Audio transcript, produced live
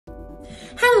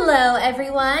Hello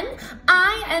everyone,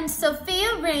 I am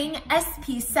Sophia Ring,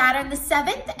 SP Saturn the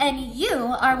 7th, and you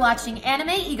are watching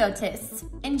Anime Egotists.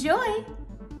 Enjoy!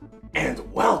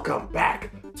 And welcome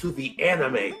back to the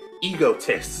Anime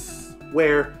Egotists,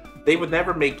 where they would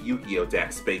never make Yu-Gi-Oh!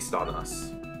 Decks based on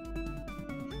us.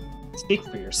 Speak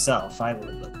for yourself, I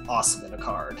would look awesome in a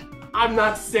card. I'm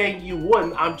not saying you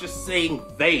wouldn't, I'm just saying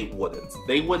they wouldn't.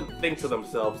 They wouldn't think to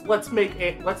themselves, let's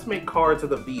make cards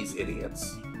out of these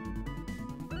idiots.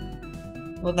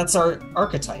 Well, that's our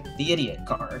archetype, the idiot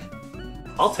card.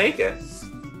 I'll take it.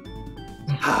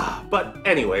 But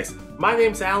anyways, my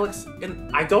name's Alex,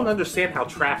 and I don't understand how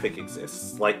traffic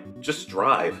exists. Like, just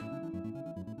drive.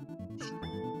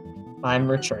 I'm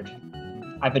Richard.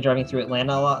 I've been driving through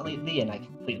Atlanta a lot lately, and I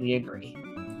completely agree.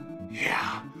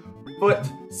 Yeah, but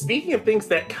speaking of things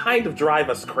that kind of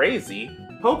drive us crazy,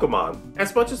 Pokemon.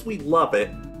 As much as we love it,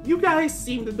 you guys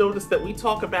seem to notice that we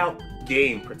talk about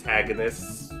game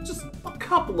protagonists just a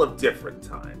couple of different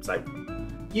times.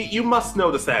 You must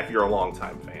notice that if you're a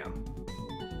longtime fan.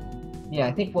 Yeah,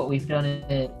 I think we've done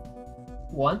it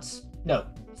once? No,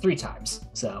 3 times.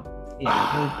 So,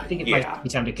 yeah, I think it might be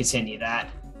time to continue that.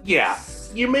 Yeah,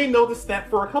 you may notice that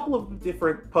for a couple of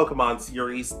different Pokemon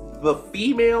series, the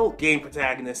female game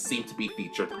protagonists seem to be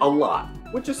featured a lot,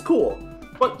 which is cool.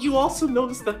 But you also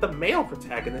notice that the male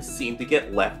protagonists seem to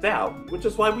get left out, which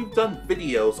is why we've done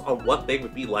videos on what they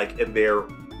would be like in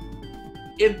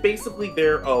basically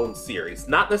their own series.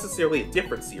 Not necessarily a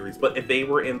different series, but if they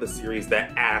were in the series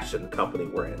that Ash and company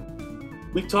were in.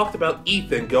 We've talked about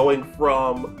Ethan going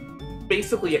from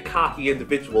basically a cocky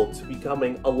individual to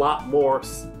becoming a lot more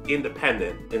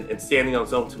independent and standing on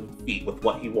his own 2 feet with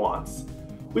what he wants.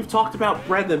 We've talked about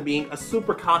Brendan being a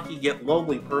super cocky yet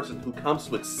lonely person who comes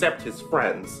to accept his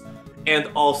friends, and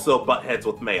also butt heads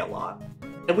with May a lot.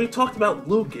 And we've talked about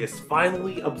Lucas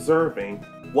finally observing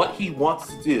what he wants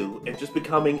to do and just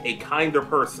becoming a kinder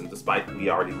person despite we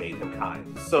already made him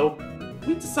kind. So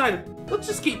we decided, let's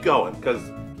just keep going, because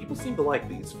people seem to like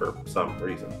these for some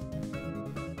reason.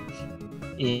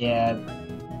 Yeah,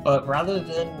 but rather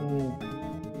than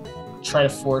try to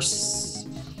force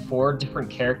 4 different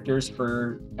characters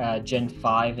for Gen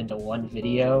 5 into one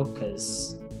video,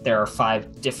 because there are 4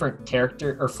 different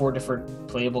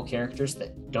playable characters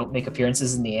that don't make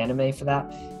appearances in the anime for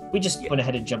that, we just went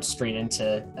ahead and jumped straight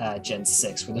into Gen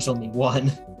 6, where there's only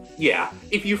 1. Yeah,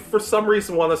 if you for some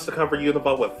reason want us to cover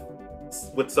Unova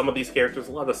with some of these characters,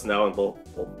 let us know and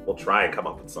we'll try and come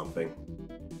up with something.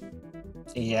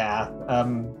 Yeah,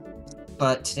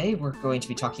 but today we're going to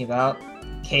be talking about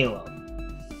Calem.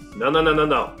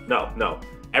 No.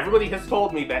 Everybody has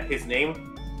told me that his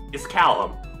name is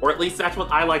Calem, or at least that's what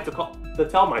I like to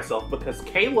tell myself, because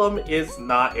Calem is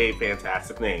not a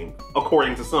fantastic name,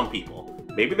 according to some people.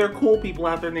 Maybe there are cool people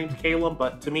out there named Calem,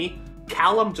 but to me,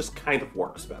 Calem just kind of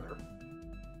works better.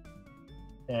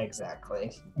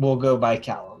 Exactly. We'll go by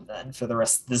Calem then for the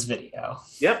rest of this video.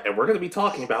 Yep, and we're going to be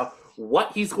talking about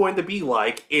what he's going to be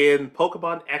like in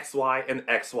Pokemon XY and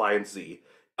XY and Z.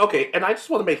 Okay, and I just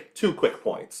want to make 2 quick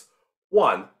points.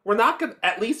 1, we're not going to,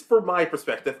 at least from my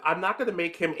perspective, I'm not going to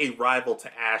make him a rival to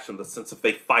Ash in the sense if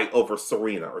they fight over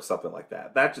Serena or something like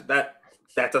that.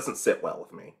 That doesn't sit well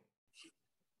with me.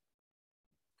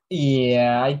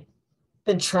 Yeah, I've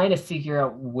been trying to figure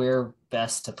out where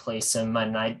best to place him,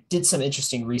 and I did some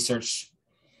interesting research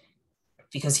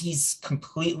because he's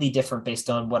completely different based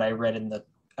on what I read in the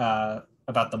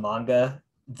about the manga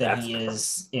than he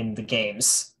is in the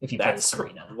games, if you play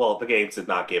Serena. Well, the games did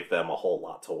not give them a whole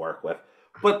lot to work with.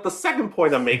 But the second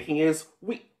point I'm making is,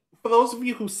 for those of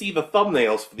you who see the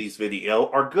thumbnails for these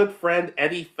videos, our good friend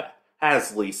Eddie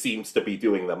Hasley seems to be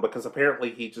doing them, because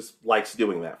apparently he just likes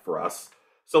doing that for us.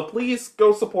 So please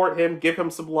go support him, give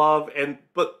him some love,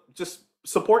 but just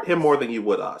support him more than you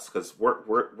would us, because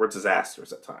we're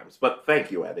disasters at times. But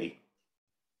thank you, Eddie.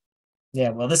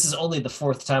 Yeah, well, this is only the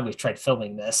 4th time we've tried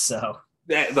filming this, so...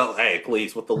 Hey,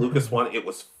 please, with the Lucas one, it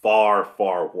was far,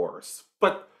 far worse.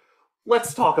 But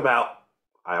let's talk about...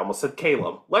 I almost said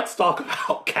Calem. Let's talk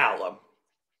about Calem.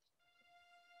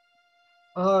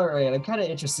 Alright, I'm kind of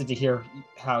interested to hear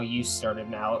how you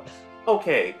started out.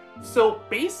 Okay, so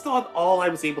based on all I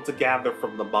was able to gather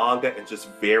from the manga and just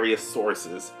various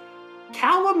sources,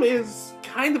 Calem is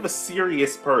kind of a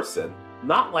serious person.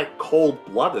 Not like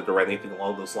cold-blooded or anything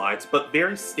along those lines, but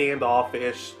very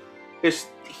standoffish.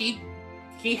 He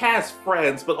has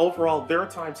friends, but overall, there are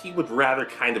times he would rather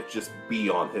kind of just be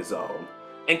on his own.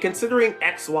 And considering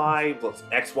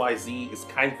XYZ is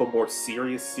kind of a more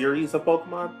serious series of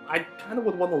Pokemon, I kind of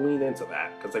would want to lean into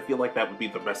that, because I feel like that would be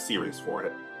the best series for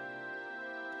it.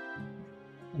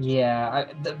 Yeah,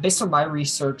 based on my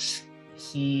research,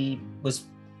 he was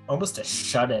almost a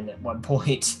shut-in at one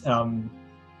point.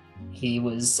 He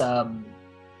was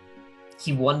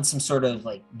he won some sort of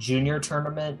like junior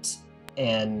tournament,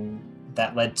 and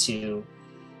that led to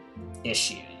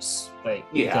issues, like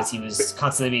because he was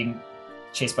constantly being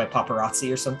chased by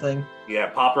paparazzi or something.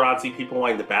 Yeah, paparazzi, people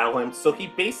wanting to battle him. So he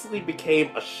basically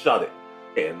became a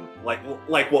shut-in, like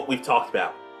what we've talked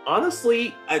about.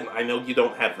 Honestly, I know you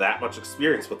don't have that much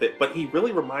experience with it, but he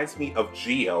really reminds me of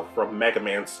Geo from Mega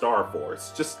Man Star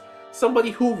Force. Just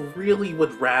somebody who really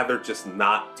would rather just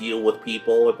not deal with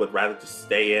people and would rather just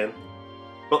stay in.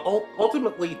 But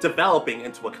ultimately developing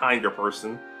into a kinder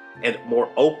person and more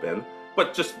open,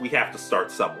 but just we have to start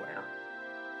somewhere.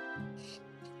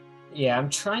 Yeah, I'm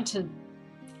trying to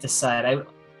decide. I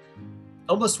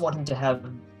almost want him to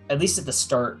have, at least at the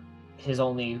start, his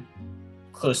only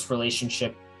close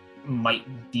relationship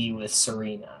might be with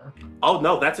Serena. Oh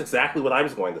no, that's exactly what I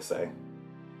was going to say.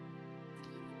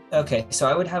 Okay, so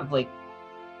I would have like,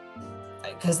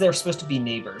 because they're supposed to be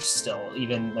neighbors still,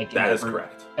 even like that is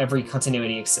correct. Every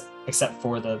continuity except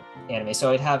for the anime.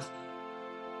 So I'd have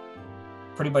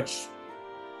pretty much.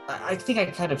 I think I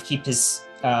kind of keep his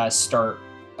start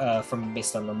from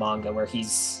based on the manga, where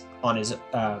he's on his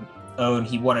own.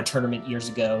 He won a tournament years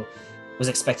ago, was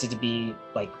expected to be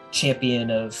like champion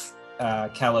of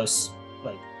Kalos,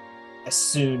 like as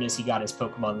soon as he got his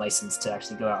Pokemon license to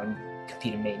actually go out and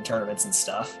compete in main tournaments and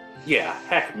stuff. Yeah,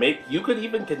 heck, maybe you could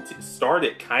even start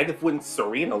it kind of when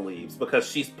Serena leaves, because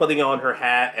she's putting on her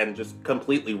hat and just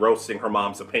completely roasting her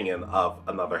mom's opinion of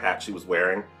another hat she was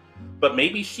wearing. But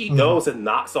maybe she goes and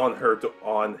knocks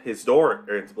on his door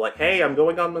and like, "Hey, I'm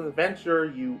going on an adventure.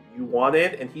 You want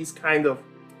it?" And he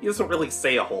doesn't really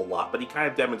say a whole lot, but he kind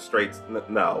of demonstrates,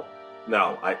 "No.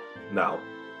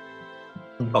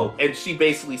 Oh, and she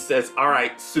basically says, "All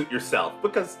right, suit yourself,"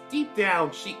 because deep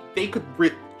down, they could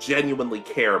genuinely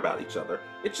care about each other.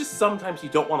 It's just sometimes you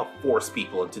don't want to force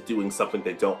people into doing something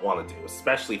they don't want to do,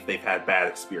 especially if they've had bad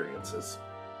experiences.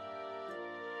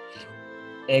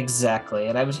 Exactly,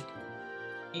 and I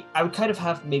would kind of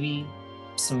have maybe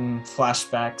some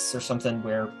flashbacks or something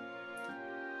where,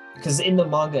 because in the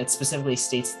manga it specifically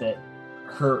states that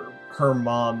her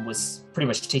mom was pretty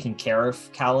much taking care of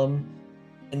Calem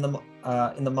in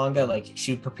the manga. Like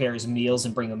she would prepare his meals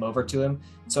and bring them over to him.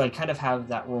 So I kind of have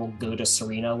that role go to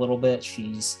Serena a little bit.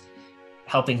 She's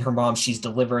helping her mom. She's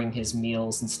delivering his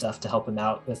meals and stuff to help him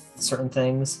out with certain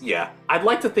things. Yeah, I'd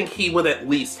like to think he would at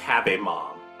least have a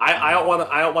mom. I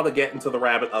don't want to get into the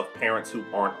rabbit of parents who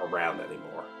aren't around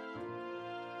anymore.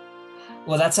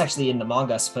 Well, that's actually in the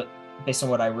manga, but based on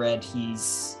what I read, he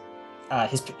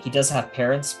does have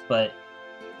parents, but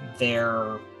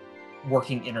they're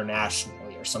working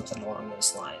internationally or something along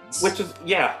those lines. Which is,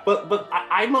 yeah, but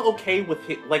I'm okay with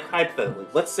it. Like, hypothetically,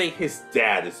 let's say his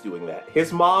dad is doing that.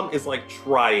 His mom is like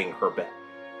trying her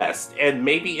best, and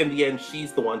maybe in the end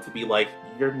she's the one to be like,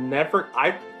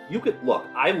 look,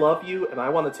 I love you and I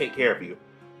want to take care of you,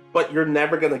 but you're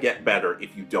never going to get better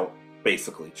if you don't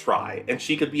basically try. And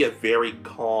she could be a very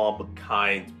calm,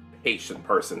 kind, patient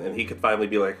person, and he could finally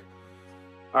be like,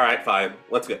 "All right, fine,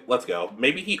 let's go."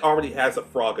 Maybe he already has a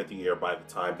Frogadier by the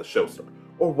time the show starts,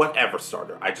 or whatever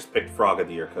starter. I just picked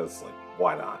Frogadier because, like,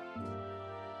 why not?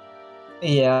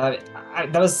 Yeah,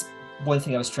 that was one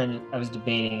thing I was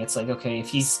debating. It's like, okay, if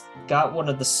he's got one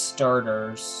of the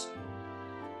starters,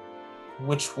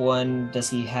 which one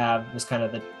does he have? Was kind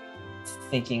of the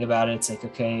thinking about it. It's like,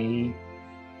 okay,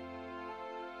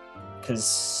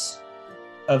 because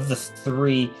of the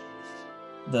three,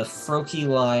 the Froakie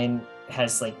line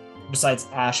has, like, besides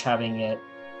Ash having it,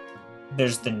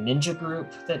 there's the ninja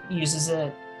group that uses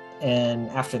it, and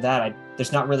after that,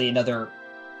 there's not really another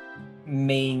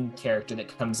main character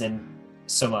that comes in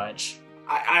so much.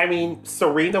 I mean,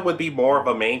 Serena would be more of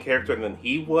a main character than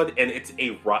he would, and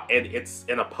it's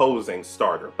an opposing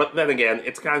starter. But then again,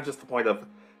 it's kind of just the point of,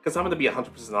 because I'm going to be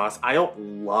 100% honest, I don't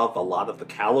love a lot of the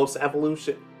Kalos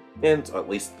evolution, and at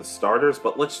least the starters.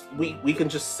 But we can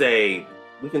just say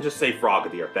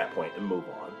Frogadier at that point and move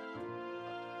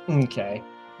on. Okay,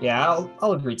 yeah,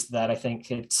 I'll agree to that. I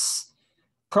think it's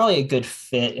probably a good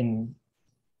fit and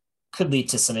could lead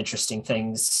to some interesting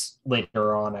things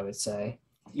later on, I would say.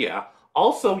 Yeah.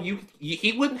 Also,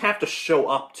 he wouldn't have to show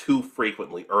up too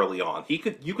frequently early on. You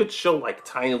could show like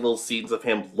tiny little scenes of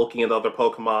him looking at other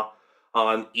Pokemon,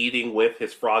 on eating with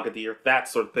his Frogadier, that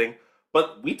sort of thing.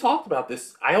 But we talked about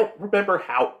this. I don't remember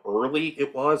how early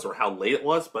it was or how late it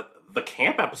was, but the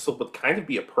camp episode would kind of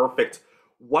be a perfect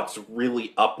 "what's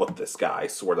really up with this guy"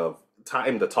 sort of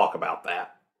time to talk about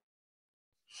that.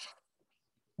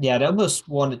 Yeah, I'd almost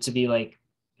want it to be like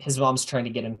his mom's trying to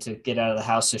get him to get out of the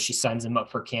house, so she signs him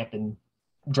up for camp in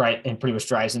pretty much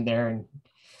drives him there, and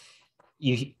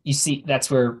you see that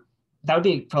would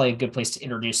be probably a good place to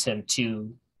introduce him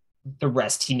to the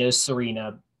rest. He knows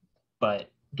Serena, but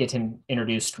get him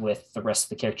introduced with the rest of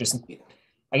the characters. And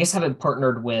I guess have it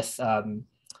partnered with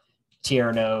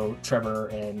Tierno, Trevor,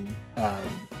 and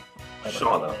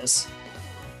Shauna.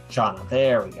 Shauna,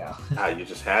 there we go. You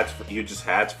just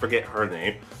had to forget her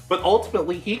name. But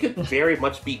ultimately, he could very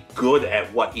much be good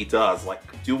at what he does, like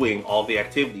doing all the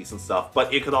activities and stuff.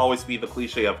 But it could always be the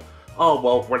cliche of, oh,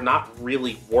 well, we're not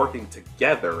really working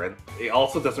together, and it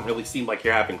also doesn't really seem like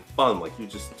you're having fun, like you're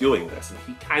just doing this. And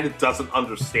he kind of doesn't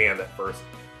understand at first,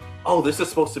 oh, this is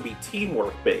supposed to be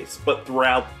teamwork based, but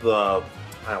throughout the,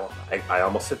 I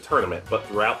almost said tournament, but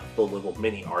throughout the little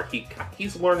mini arc,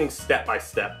 he's learning step by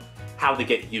step how to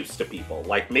get used to people.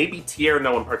 Like maybe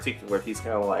Tierno in particular, he's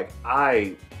kind of like,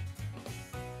 I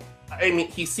mean,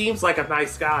 he seems like a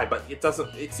nice guy, but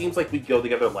it seems like we go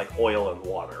together like oil and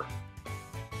water.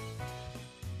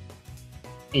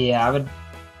 Yeah,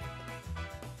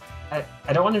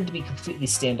 I don't want him to be completely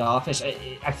standoffish.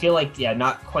 I feel like, yeah,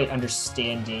 not quite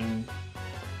understanding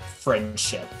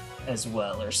friendship as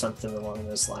well, or something along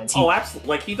those lines. Absolutely.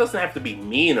 Like, he doesn't have to be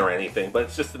mean or anything, but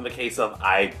it's just in the case of,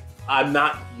 I'm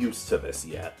not used to this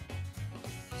yet.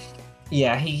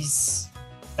 Yeah,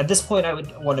 at this point, I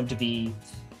would want him to be,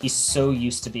 he's so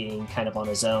used to being kind of on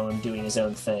his own, doing his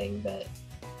own thing, that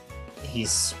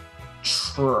he's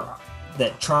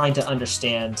trying to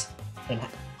understand and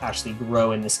actually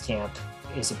grow in this camp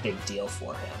is a big deal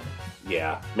for him.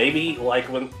 Yeah, maybe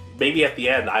at the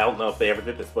end, I don't know if they ever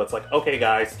did this, but it's like, okay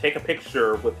guys, take a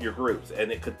picture with your groups,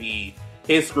 and it could be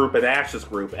his group and Ash's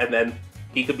group, and then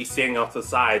he could be standing off to the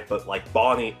side, but like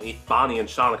Bonnie and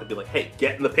Shauna could be like, hey,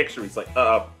 get in the picture. He's like,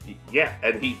 yeah,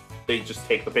 and they just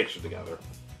take the picture together.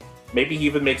 Maybe he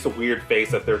even makes a weird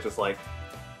face that they're just like,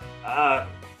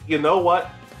 you know what?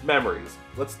 Memories.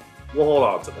 We'll hold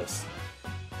on to this.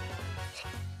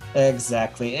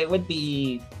 Exactly. It would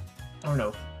be, I don't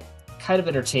know, kind of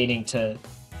entertaining to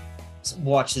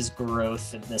watch his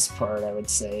growth in this part, I would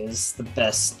say, is the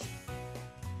best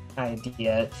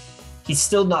idea. He'd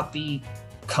still not be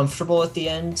comfortable at the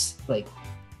end. Like,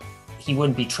 he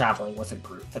wouldn't be traveling with a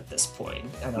group at this point.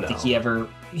 I don't think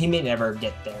he may never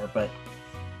get there, but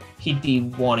he'd be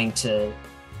wanting to,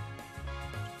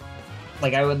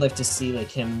 like, I would like to see,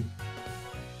 like, him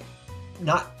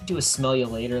not do a smell you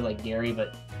later like Gary,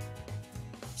 but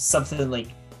something like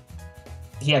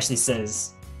he actually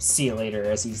says see you later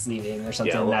as he's leaving or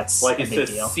something. Yeah, that's like a he big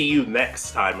says deal. See you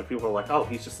next time, and people are like, oh,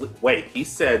 he's just wait, he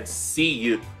said see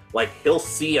you, like he'll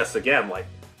see us again,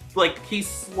 like he's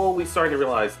slowly starting to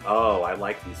realize, oh, I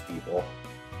like these people.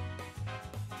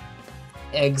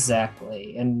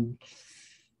 Exactly. And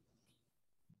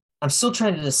I'm still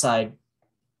trying to decide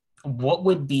what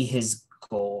would be his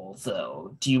goal,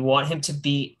 though. Do you want him to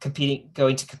be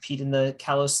going to compete in the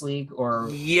Kalos League, or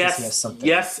yes, does he have something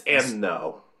yes and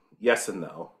no. Yes and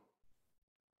no.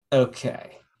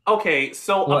 Okay.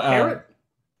 So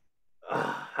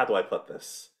how do I put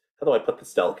this? How do I put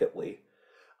this delicately?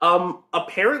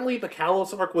 Apparently the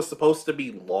Kalos arc was supposed to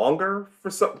be longer for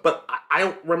some, but I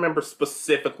don't remember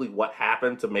specifically what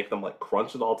happened to make them like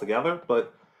crunch it all together,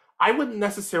 but I wouldn't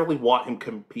necessarily want him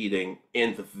competing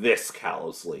in this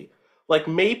Kalos League. Like,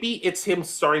 maybe it's him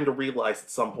starting to realize at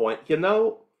some point, you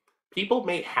know, people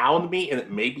may hound me and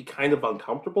it may be kind of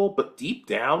uncomfortable, but deep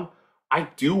down, I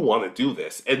do want to do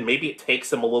this. And maybe it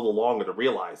takes him a little longer to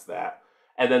realize that.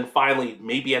 And then finally,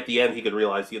 maybe at the end, he could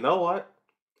realize, you know what?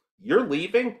 You're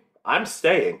leaving, I'm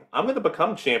staying. I'm going to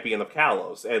become champion of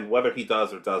Kalos. And whether he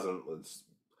does or doesn't,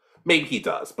 maybe he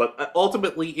does. But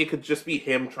ultimately, it could just be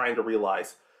him trying to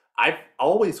realize, I've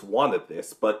always wanted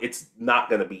this, but it's not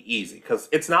going to be easy. Because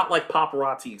it's not like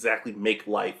paparazzi exactly make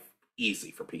life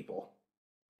easy for people.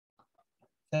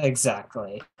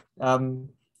 Exactly.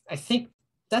 I think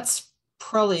that's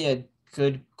probably a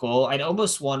good goal. I'd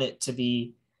almost want it to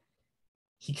be,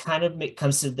 he kind of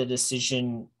comes to the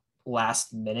decision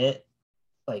last minute,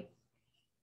 like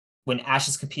when Ash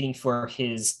is competing for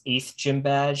his 8th gym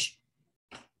badge,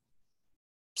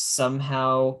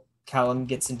 somehow Calem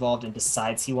gets involved and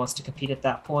decides he wants to compete at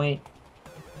that point,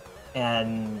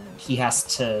 and he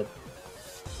has to,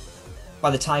 by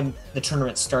the time the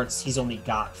tournament starts, he's only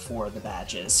got 4 of the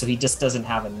badges, so he just doesn't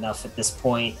have enough at this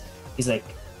point. He's like,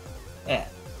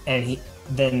 and he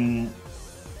then,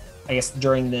 I guess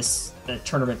during the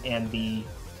tournament and the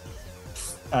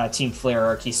Team Flare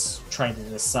arc, he's trying to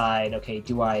decide, okay,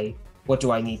 what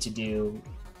do I need to do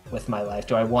with my life?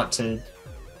 Do I want to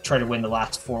try to win the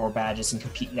last 4 badges and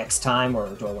compete next time, or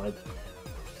do I want to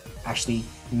actually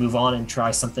move on and try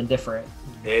something different?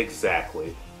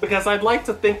 Exactly. Because I'd like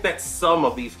to think that some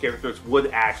of these characters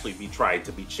would actually be trying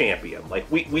to be champion. Like,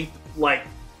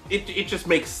 it just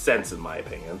makes sense in my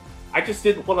opinion. I just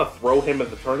didn't want to throw him in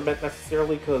the tournament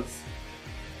necessarily because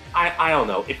I don't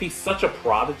know. If he's such a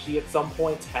prodigy at some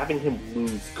points, having him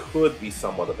lose could be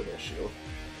somewhat of an issue.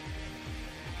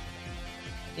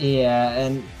 Yeah,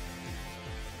 and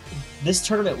this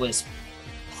tournament was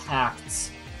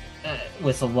packed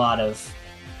with a lot of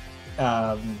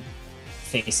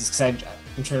faces. Because I'm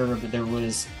trying to remember, there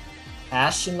was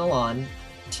Ash and Milan,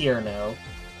 Tierno.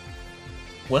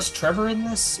 Was Trevor in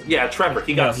this? Yeah, Trevor.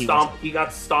 He got stomped. He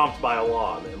got stomped by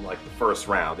Alon in like the first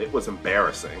round. It was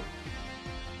embarrassing.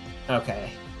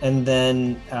 Okay, and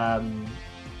then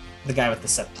the guy with the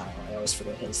subtitle. I always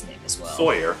forget his name as well.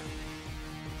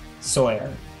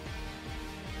 Sawyer.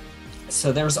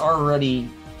 So there's already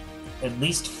at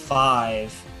least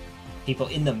 5 people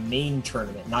in the main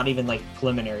tournament, not even like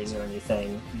preliminaries or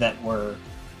anything, that were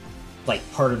like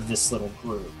part of this little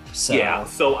group. So yeah,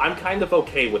 so I'm kind of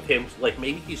okay with him. Like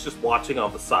maybe he's just watching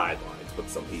on the sidelines with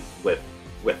some people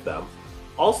with them.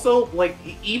 Also, like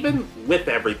even with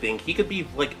everything, he could be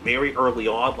like very early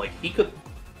on. Like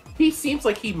he seems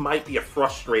like he might be a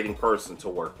frustrating person to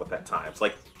work with at times.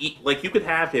 Like you could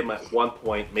have him at one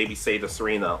point maybe say to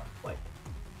Serena, like,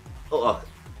 "Look,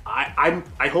 I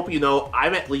hope you know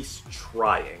I'm at least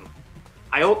trying.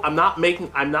 I'm not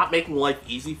making life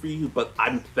easy for you, but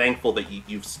I'm thankful that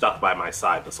you've stuck by my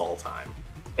side this whole time."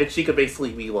 And she could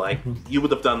basically be like, "You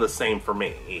would have done the same for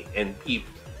me," and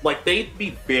like they'd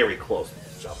be very close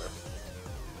with each other.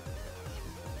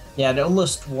 Yeah,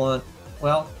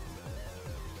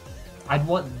 I'd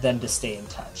want them to stay in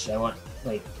touch.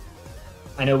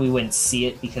 I know we wouldn't see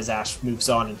it because Ash moves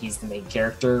on and he's the main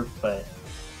character, but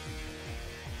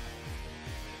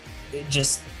it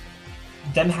just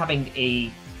them having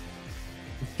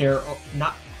they're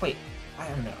not quite, I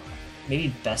don't know, maybe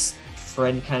best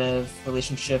friend kind of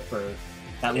relationship or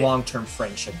that long-term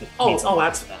friendship. No,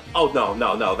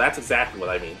 that's exactly what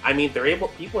I mean. I mean,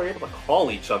 people are able to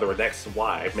call each other an X and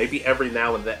Y. Maybe every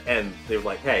now and then they're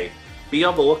like, "Hey, be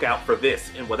on the lookout for this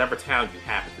in whatever town you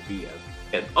happen to be in."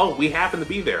 And, "Oh, we happen to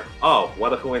be there. Oh,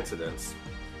 what a coincidence."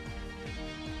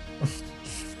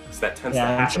 That tends to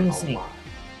happen a lot.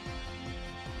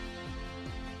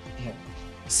 Yeah.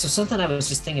 So something I was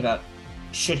just thinking about,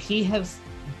 should he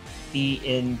be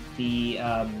in the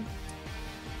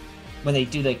when they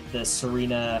do like the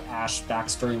Serena Ash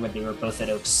backstory when they were both at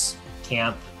Oak's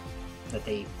camp that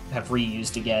they have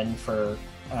reused again for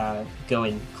Go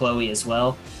and Chloe as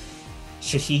well?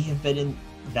 Should he have been in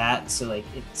that? So like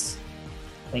it's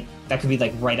like that could be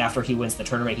like right after he wins the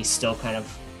tournament, he's still kind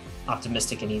of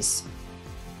optimistic and he's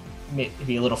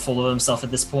maybe a little full of himself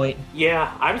at this point.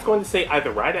 Yeah, I was going to say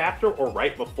either right after or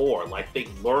right before. Like they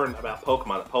learn about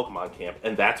Pokemon at Pokemon Camp,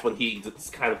 and that's when he's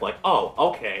kind of like, "Oh,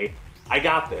 okay, I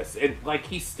got this." And like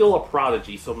he's still a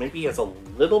prodigy, so maybe he has a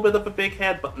little bit of a big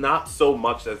head, but not so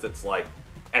much as it's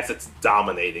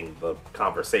dominating the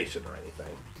conversation or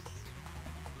anything.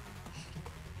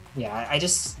 Yeah, I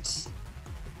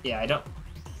don't.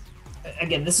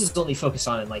 Again, this is only focused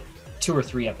on in like 2 or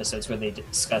 3 episodes where they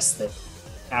discuss that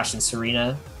Ash and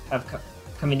Serena have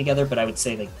coming together, but I would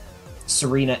say like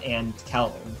Serena and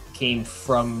Calem came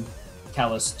from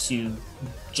Kalos to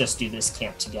just do this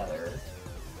camp together.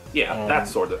 Yeah, that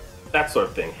sort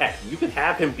of thing. Heck, you could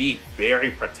have him be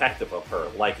very protective of her.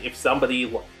 Like if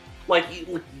somebody, like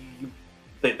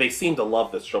they seem to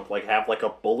love this trope. Like have like a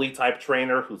bully type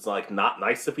trainer who's like not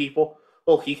nice to people.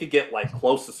 Well, he could get like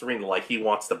close to Serena, like he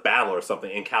wants to battle or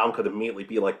something, and Calem could immediately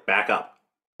be like, "Back up,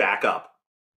 back up."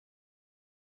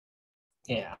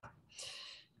 Yeah.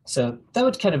 So that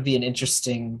would kind of be an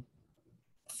interesting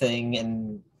thing,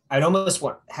 and I'd almost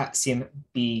see him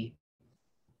be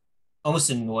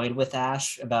almost annoyed with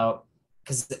Ash about,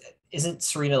 because isn't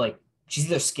Serena like she's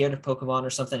either scared of Pokemon or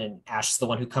something, and Ash is the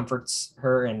one who comforts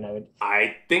her, and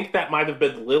I think that might have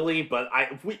been Lily, but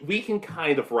we can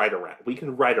kind of write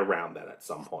around that at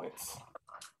some points.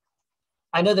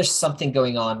 I know there's something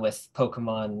going on with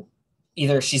Pokemon.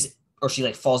 Either she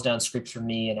like falls down, scrapes her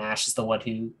knee, and Ash is the one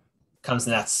who comes,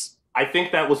 and that's... I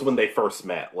think that was when they first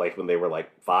met, like when they were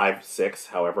like 5, 6,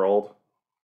 however old.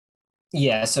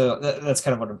 Yeah, so that's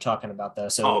kind of what I'm talking about, though.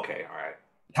 So okay, all right.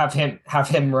 Have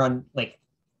him run, like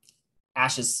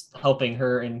Ash is helping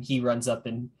her, and he runs up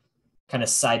and kind of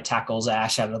side tackles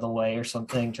Ash out of the way or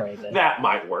something, trying to... That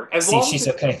might work. She's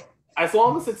okay. As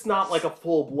long as it's not like a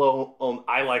full-blown,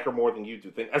 I like her more than you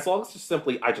do thing. As long as it's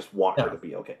simply, I just want her to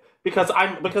be okay. Because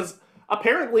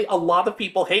apparently a lot of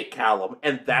people hate Calem,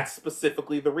 and that's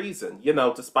specifically the reason. You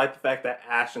know, despite the fact that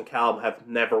Ash and Calem have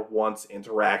never once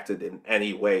interacted in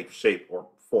any way, shape, or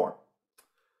form.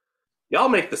 Y'all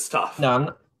make this tough.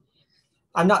 No,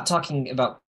 I'm not talking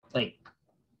about like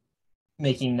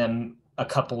making them a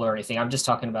couple or anything. I'm just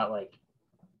talking about like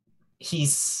he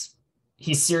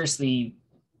seriously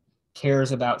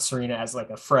cares about Serena as like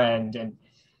a friend, and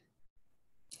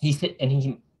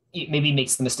he maybe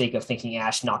makes the mistake of thinking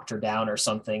Ash knocked her down or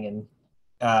something,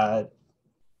 and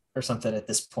or something at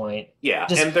this point. Yeah,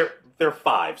 and they're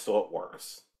 5, so it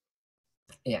works.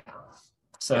 Yeah.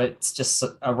 So it's just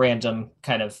a random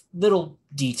kind of little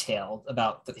detail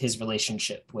about his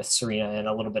relationship with Serena and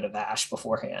a little bit of Ash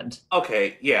beforehand.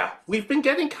 Okay, yeah. We've been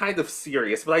getting kind of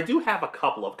serious, but I do have a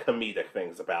couple of comedic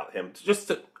things about him just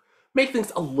to make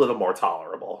things a little more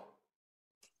tolerable.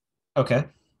 Okay.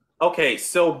 Okay,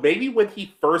 so maybe when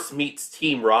he first meets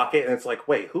Team Rocket and it's like,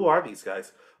 wait, who are these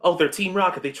guys? Oh, they're Team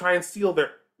Rocket. They're trying to steal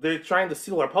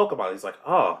our Pokemon. He's like,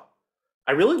 oh,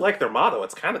 I really like their motto.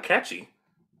 It's kind of catchy.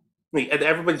 And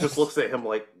everybody just looks at him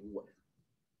like,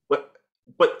 what?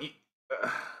 But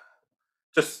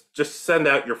just send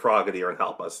out your Frogadier and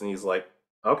help us. And he's like,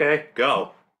 okay,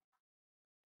 go.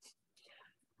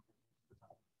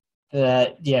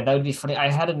 Yeah, that would be funny.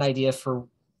 I had an idea for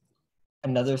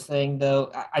another thing, though.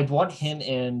 I'd want him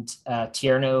and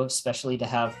Tierno especially to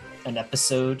have an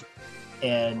episode.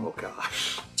 And oh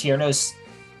gosh, Tierno's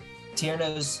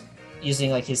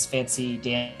using like his fancy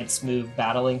dance move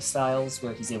battling styles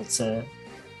where he's able to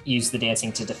use the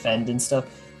dancing to defend and stuff.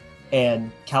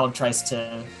 And Calem tries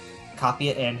to copy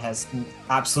it and has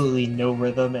absolutely no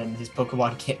rhythm, and his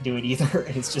Pokemon can't do it either.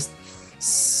 And it's just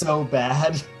so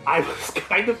bad. I was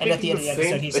kind of and at the end of the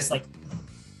episode, he's just like,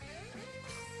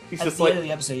 end of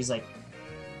the episode, he's like,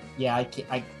 yeah,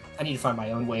 I need to find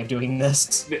my own way of doing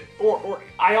this. Or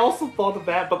I also thought of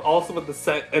that, but also with the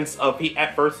sense of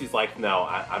at first he's like, no,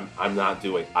 I'm not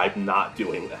doing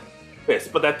this.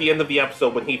 But at the end of the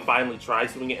episode, when he finally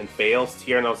tries doing it and fails,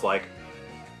 Tierno's like,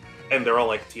 and they're all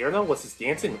like, Tierno, was his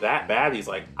dancing that bad? He's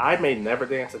like, I may never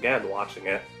dance again watching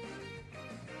it.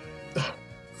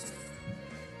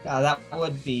 That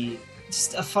would be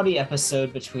just a funny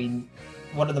episode between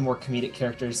one of the more comedic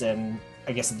characters and,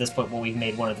 I guess at this point, we've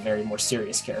made one of the very more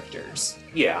serious characters.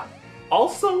 Yeah.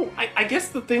 Also, I guess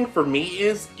the thing for me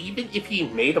is, even if he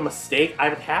made a mistake, I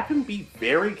would have him be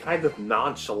very kind of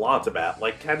nonchalant about it.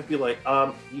 Like, kind of be like,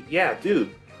 yeah,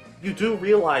 dude, you do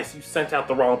realize you sent out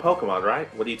the wrong Pokemon,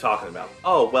 right? What are you talking about?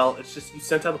 Oh, well, it's just you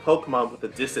sent out a Pokemon with a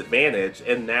disadvantage,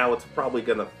 and now it's probably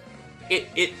gonna...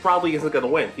 It probably isn't gonna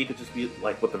win. He could just be,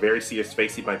 like, with a very serious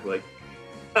face, he might be like,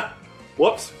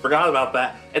 whoops, forgot about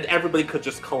that. And everybody could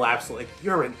just collapse like,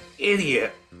 you're an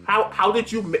idiot. How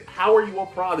are you a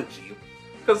prodigy?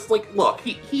 Because, like, look,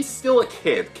 he's still a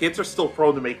kid. Kids are still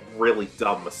prone to make really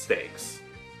dumb mistakes.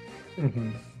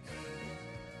 Mm-hmm.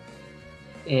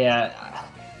 Yeah.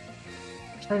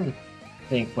 I'm trying to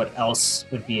think what else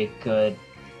would be a good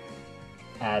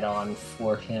add-on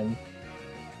for him.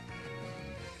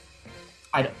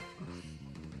 I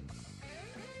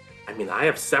mean, I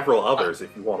have several others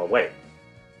if you want to wait.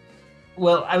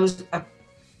 Well, I've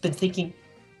been thinking,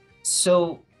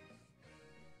 so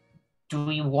do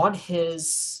we want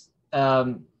his,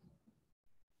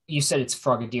 you said it's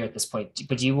Frogadier at this point,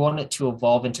 but do you want it to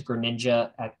evolve into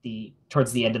Greninja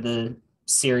towards the end of the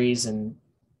series? And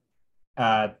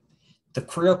the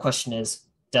real question is,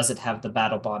 does it have the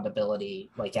Battle Bond ability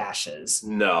like Ash's?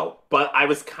 No, but I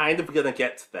was kind of going to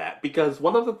get to that, because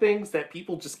one of the things that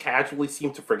people just casually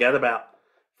seem to forget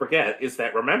is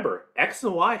that, remember, X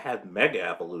and Y had Mega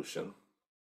Evolution.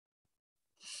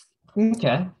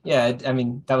 Okay, yeah, I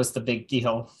mean, that was the big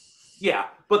deal. Yeah,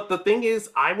 but the thing is,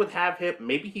 I would have him,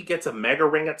 maybe he gets a Mega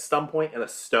Ring at some point and a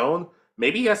stone.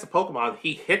 Maybe he has a Pokemon,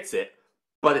 he hits it,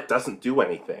 but it doesn't do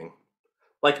anything.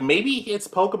 Like, maybe it's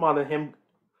Pokemon and him,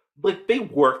 like, they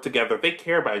work together, they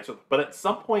care about each other, but at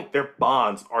some point their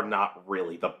bonds are not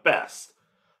really the best.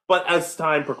 But as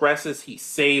time progresses, he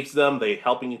saves them, they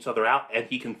helping each other out, and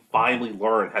he can finally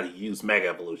learn how to use Mega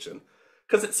Evolution.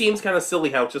 Because it seems kind of silly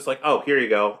how it's just like, oh, here you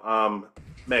go,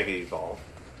 Mega Evolve.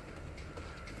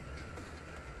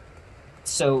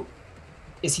 So,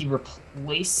 is he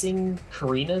replacing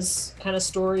Karina's kind of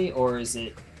story, or is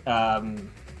it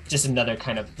just another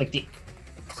kind of, like, the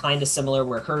kind of similar,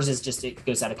 where hers is just, it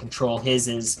goes out of control, his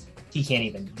is, he can't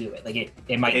even do it. Like,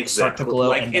 it might start to glow,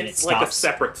 like, and then it stops. It's like a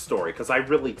separate story, because I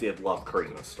really did love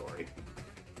Karina's story.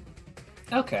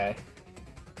 Okay,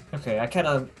 I kind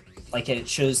of like it. It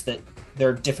shows that there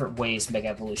are different ways Mega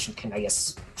Evolution can, I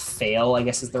guess, fail, I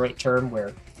guess is the right term,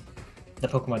 where the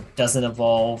Pokemon doesn't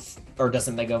evolve, or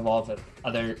doesn't Mega Evolve,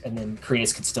 and then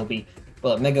Karina's could still be,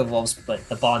 well, it Mega Evolves, but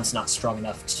the bond's not strong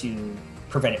enough to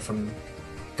prevent it from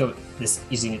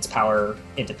using its power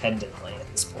independently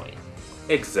at this point.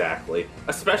 Exactly.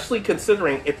 Especially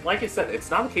considering, if, like I said, it's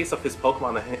not a case of his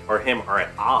Pokemon or him are at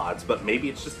odds, but maybe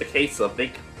it's just a case of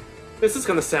this is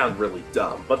going to sound really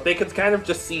dumb, but they could kind of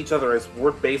just see each other as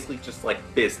we're basically just like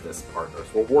business partners.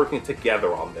 We're working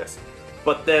together on this.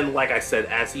 But then, like I said,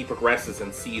 as he progresses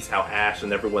and sees how Ash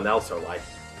and everyone else are like,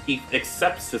 he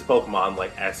accepts his Pokemon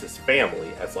like as his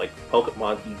family, as like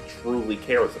Pokemon he truly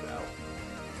cares about.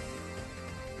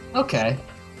 Okay.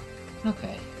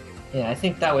 Yeah, I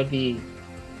think that would be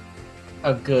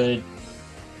a good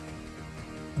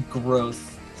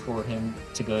growth for him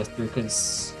to go through,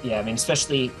 because, yeah, I mean,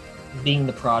 especially being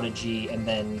the prodigy and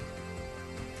then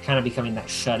kind of becoming that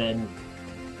shut-in.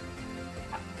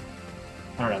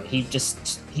 I don't know,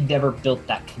 he never built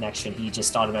that connection. He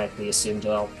just automatically assumed,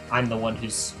 well, I'm the one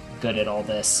who's good at all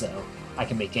this, so I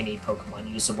can make any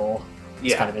Pokemon usable.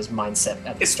 It's kind of his mindset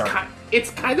at the start. It's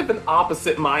kind of an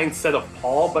opposite mindset of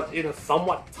Paul, but in a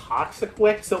somewhat toxic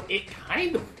way, so it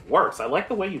kind of works. I like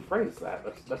the way you phrase that.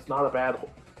 That's not a bad...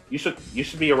 You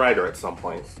should be a writer at some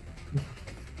point.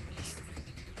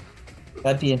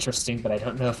 That'd be interesting, but I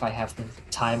don't know if I have the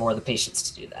time or the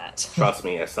patience to do that. Trust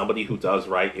me, as somebody who does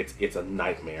write, it's a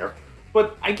nightmare.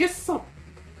 But I guess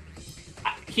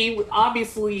he would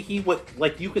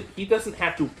he doesn't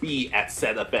have to be at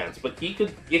said events, but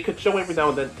it could show every now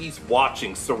and then he's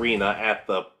watching Serena at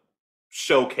the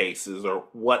showcases or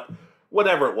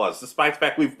whatever it was, despite the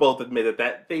fact we've both admitted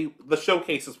that the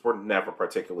showcases were never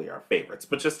particularly our favorites,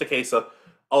 but just a case of,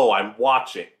 oh, I'm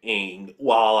watching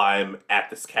while I'm at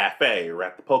this cafe or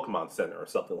at the Pokemon Center or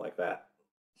something like that.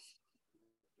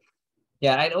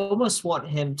 Yeah, I'd almost want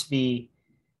him to be,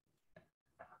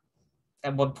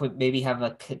 at one point, maybe have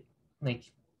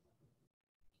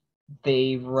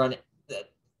they run it,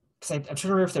 because I'm trying to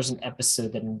remember if there's an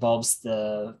episode that involves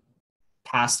the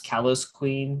past Kalos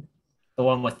Queen, the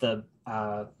one with the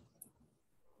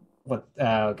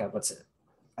what's it?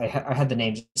 I had the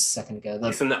name just a second ago.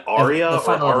 Isn't it Aria or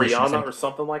Ariana or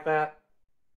something like that?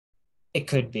 It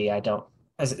could be.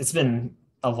 It's been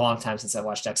a long time since I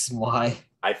watched X and Y.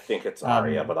 I think it's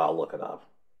Aria, but I'll look it up.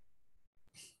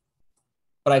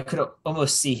 But I could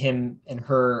almost see him and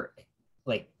her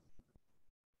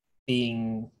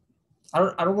being, I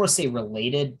don't want to say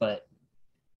related, but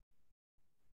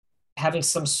having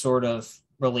some sort of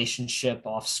relationship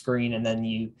off screen, and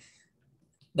then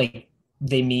they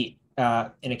meet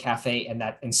in a cafe,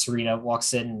 and Serena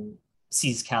walks in and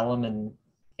sees Calem and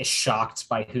is shocked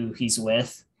by who he's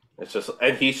with. It's just,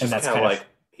 and he's just kind of like,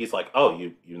 he's like, oh,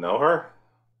 you know her?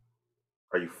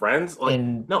 Are you friends? Like,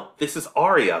 no, this is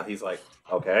Aria. He's like,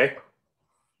 okay.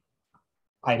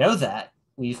 I know that.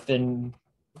 We've been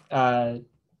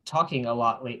talking a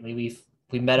lot lately.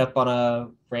 We met up on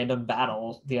a random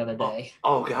battle the other day.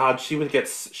 Oh God, she would get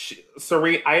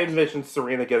Serena. I envisioned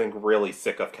Serena getting really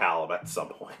sick of Calem at some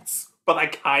points, but I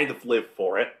kind of live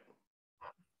for it.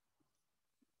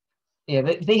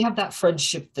 Yeah, they have that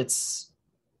friendship that's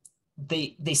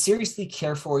they seriously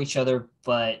care for each other,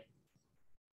 but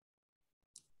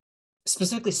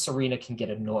specifically Serena can get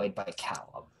annoyed by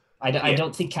Calem. I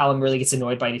don't think Calem really gets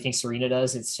annoyed by anything Serena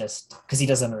does. It's just because he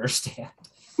doesn't understand.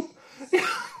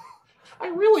 I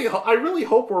really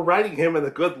hope we're writing him in a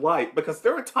good light, because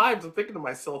there are times I'm thinking to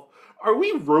myself, are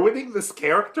we ruining this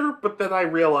character? But then I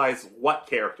realize, what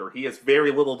character? He has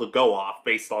very little to go off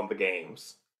based on the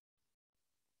games.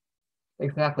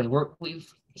 Exactly.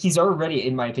 He's already,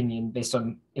 in my opinion, based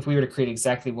on if we were to create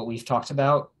exactly what we've talked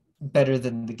about, better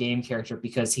than the game character,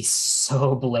 because he's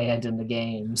so bland in the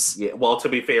games. Yeah, well, to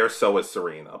be fair, so is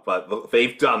Serena, but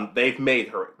they've done a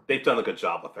good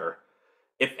job with her.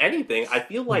 If anything, I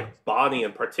feel like Bonnie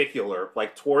in particular,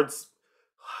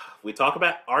 we talk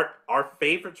about our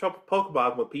favorite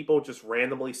Pokemon when people just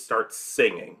randomly start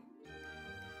singing.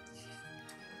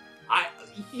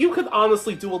 You could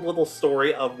honestly do a little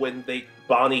story of when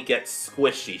Bonnie gets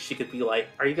squishy. She could be like,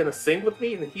 "Are you gonna sing with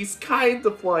me?" And he's kind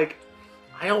of like,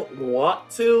 "I don't want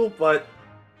to, but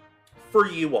for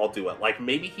you, I'll do it." Like,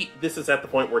 maybe this is at the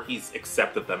point where he's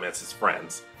accepted them as his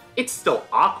friends. It's still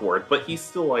awkward, but he's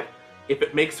still like, if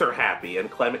it makes her happy, and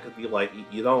Clement could be like,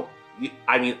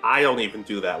 I don't even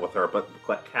do that with her, but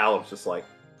Calem's just like,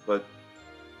 but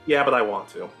I want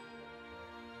to.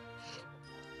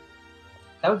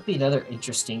 That would be another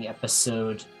interesting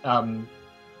episode. Kind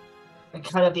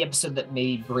of the episode that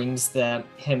maybe brings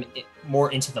him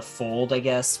more into the fold, I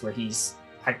guess, where he's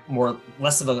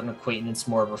less of an acquaintance,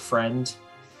 more of a friend,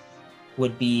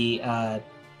 would be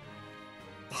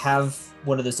have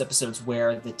one of those episodes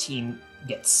where the team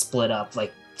gets split up,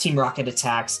 like Team Rocket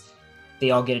attacks,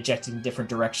 they all get ejected in different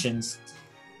directions,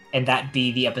 and that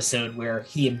be the episode where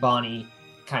he and Bonnie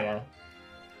kind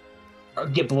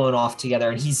of get blown off together,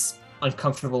 and he's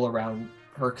uncomfortable around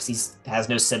her because he has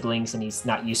no siblings and he's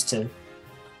not used to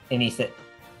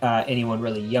anyone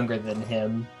really younger than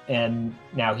him, and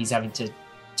now he's having to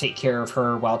take care of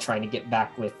her while trying to get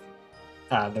back with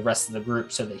the rest of the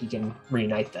group so that he can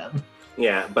reunite them.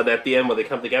 Yeah, but at the end when they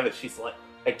come together, she's like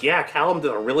yeah, Calem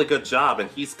did a really good job, and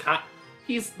he's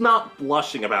not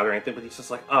blushing about it or anything, but he's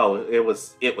just like, oh, it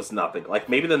was nothing. Like,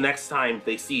 maybe the next time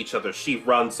they see each other, she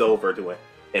runs over to him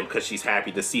because she's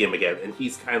happy to see him again, and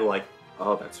he's kind of like,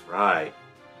 oh, that's right.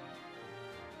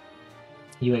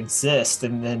 You exist,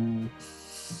 and then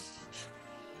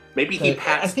maybe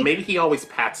he always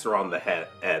pats her on the head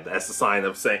as a sign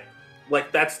of saying,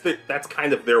 like, that's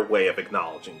kind of their way of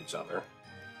acknowledging each other.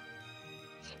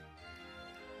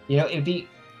 You know, it'd be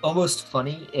almost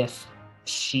funny if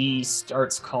she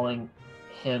starts calling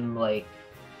him like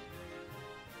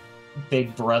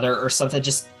Big Brother or something,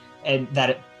 and that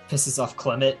it pisses off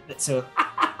Clement. So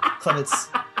Clement's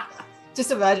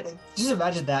just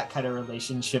imagine that kind of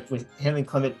relationship with him and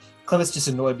Clement. Clement's just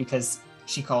annoyed because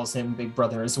she calls him Big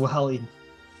Brother as well.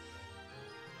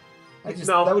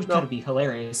 That would kind of be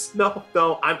hilarious. No,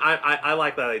 I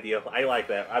like that idea. I like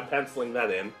that. I'm penciling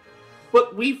that in.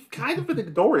 But we've kind of been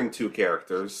ignoring two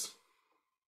characters.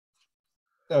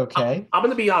 Okay. I'm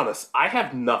going to be honest. I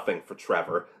have nothing for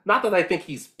Trevor. Not that I think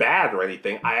he's bad or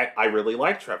anything. I really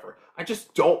like Trevor. I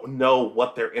just don't know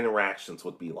what their interactions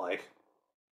would be like.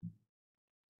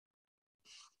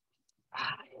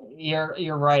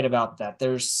 You're right about that.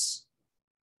 There's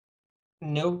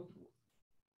no...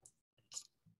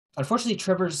 Unfortunately,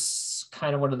 Trevor's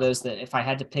kind of one of those that if I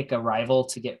had to pick a rival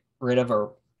to get rid of,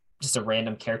 or just a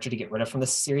random character to get rid of from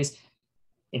this series,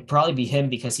 it'd probably be him,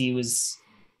 because he was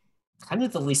kind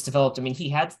of the least developed. I mean, he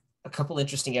had a couple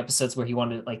interesting episodes where he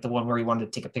wanted, like the one where he wanted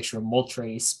to take a picture of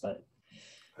Moltres, but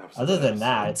other than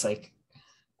that,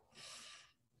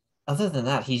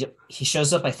 he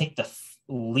shows up, I think, the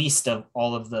least of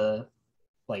all of the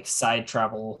like side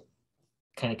travel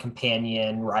kind of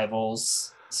companion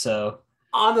rivals. So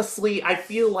honestly, I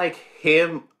feel like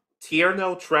him,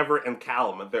 Tierno, Trevor, and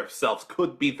Calem themselves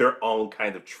could be their own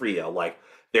kind of trio. Like,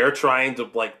 they're trying to,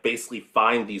 like, basically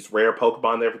find these rare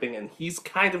Pokemon and everything, and he's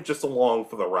kind of just along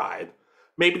for the ride.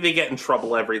 Maybe they get in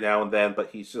trouble every now and then, but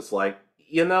he's just like,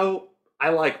 I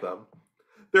like them.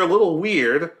 They're a little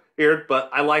weird, but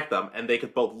I like them. And they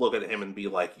could both look at him and be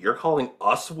like, you're calling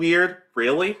us weird?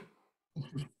 Really?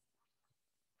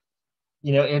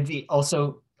 It'd be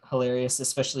also hilarious,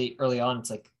 especially early on.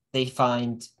 It's like they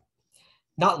find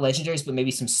not legendaries, but maybe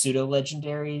some pseudo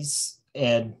legendaries,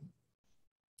 and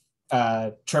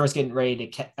Trevor's getting ready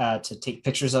to take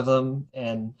pictures of them,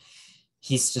 and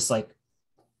he's just like,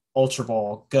 Ultra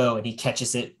Ball, go, and he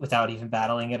catches it without even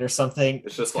battling it or something.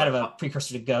 It's just kind of a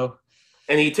precursor to Go.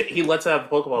 And he lets out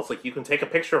the Pokeball. It's like, you can take a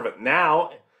picture of it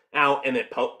now, and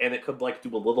it could like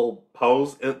do a little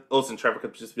pose. And Trevor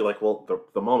could just be like, well,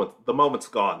 the moment's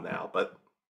gone now. But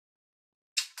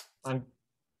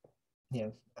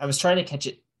I was trying to catch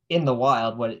it in the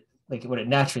wild, what it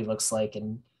naturally looks like,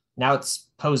 and now it's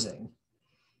posing,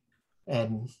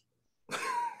 and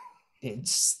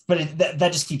that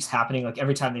just keeps happening. Like,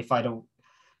 every time they find a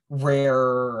rare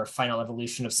or a final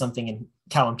evolution of something, and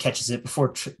Calem catches it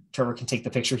before Trevor can take the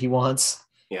picture he wants.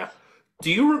 Yeah.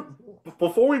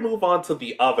 Before we move on to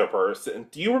the other person,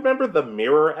 do you remember the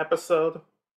mirror episode?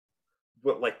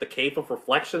 Like the Cave of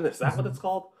Reflection? Is that what it's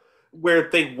called? Where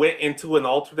they went into an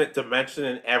alternate dimension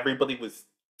and everybody was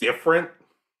different?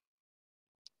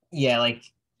 Yeah, like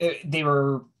they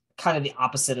were kind of the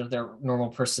opposite of their normal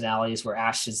personalities, where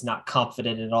Ash is not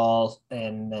confident at all,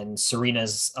 and then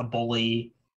Serena's a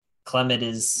bully. Clement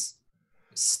is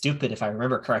stupid, if I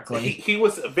remember correctly. He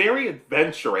was very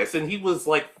adventurous, and he was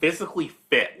like physically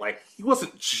fit. Like, he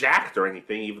wasn't jacked or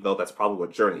anything, even though that's probably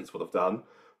what Journeys would have done.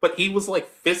 But he was like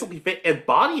physically fit, and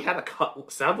Bonnie had a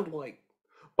cut. Sounded like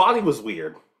Bonnie was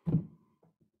weird.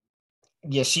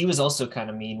 Yeah, she was also kind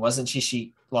of mean, wasn't she?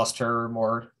 She lost her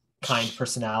more kind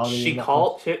personality. She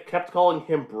kept calling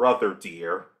him brother,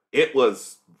 dear. It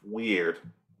was weird.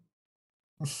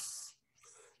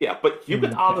 Yeah, but you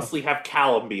could honestly have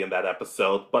Calem be in that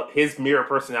episode, but his mirror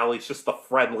personality is just the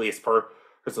friendliest person.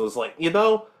 It was like,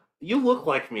 you look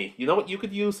like me. You know what? You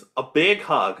could use a big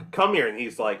hug. Come here. And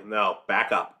he's like, no,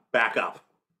 back up.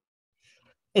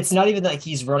 It's not even like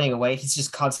he's running away. He's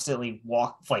just constantly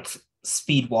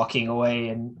speed walking away,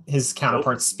 and his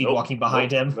counterpart's speed walking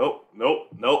behind him. Nope.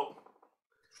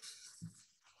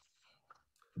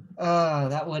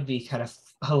 That would be kind of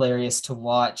hilarious to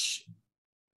watch.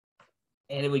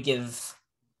 And it would give,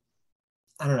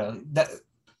 I don't know, that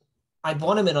I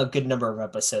want him in a good number of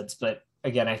episodes, but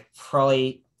again, I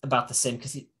probably about the same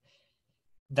because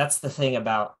that's the thing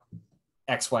about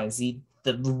X, Y, and Z.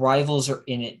 The rivals are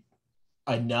in it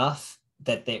enough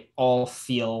that they all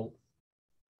feel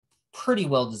pretty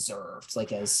well deserved,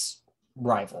 like as I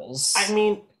rivals.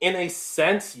 mean, in a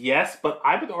sense, yes, but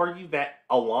I would argue that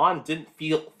Alon didn't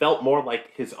felt more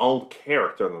like his own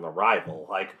character than a rival.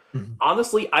 Like, Mhm.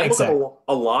 honestly, I look at Exactly.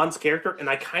 Alon's character and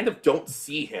I kind of don't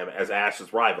see him as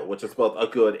Ash's rival, which is both a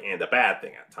good and a bad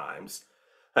thing at times.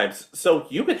 So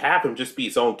you could have him just be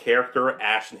his own character.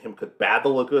 Ash and him could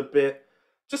battle a good bit,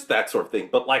 just that sort of thing.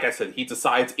 But like I said, he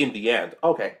decides in the end,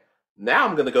 okay, now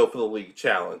I'm gonna go for the league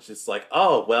challenge. It's like,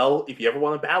 oh well, if you ever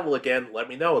want to battle again, let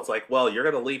me know. It's like, well, you're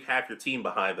gonna leave half your team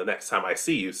behind the next time I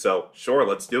see you, so sure,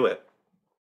 let's do it.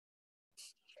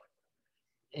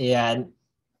 Yeah, and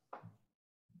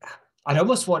I'd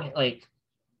almost want like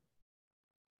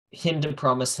him to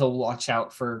promise he'll watch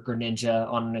out for Greninja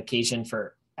on an occasion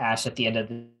for Ash at the end of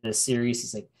the series.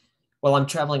 He's like, "Well, I'm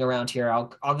traveling around here.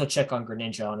 I'll go check on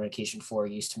Greninja on an occasion for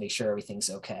you to make sure everything's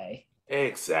okay."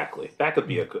 Exactly. That could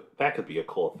be a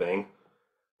cool thing.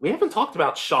 We haven't talked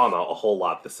about Shauna a whole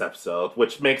lot this episode,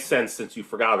 which makes sense since you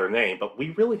forgot her name, but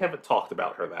we really haven't talked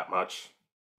about her that much.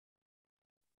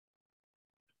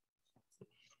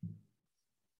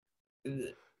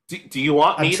 Do you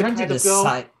want I'm me to trying to kind of go?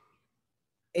 decide.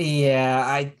 Yeah,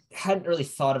 I hadn't really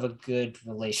thought of a good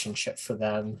relationship for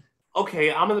them.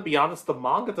 Okay, I'm gonna be honest, the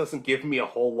manga doesn't give me a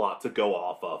whole lot to go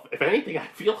off of. If anything, I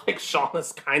feel like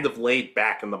Shauna's kind of laid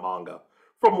back in the manga,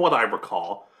 from what I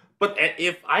recall. But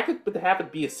if I could have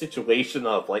it be a situation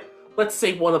of, like, let's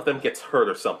say one of them gets hurt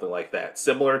or something like that,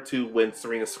 similar to when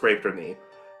Serena scraped her knee,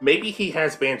 maybe he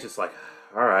has bandages like,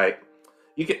 alright,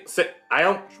 you can sit, I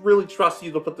don't really trust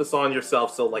you to put this on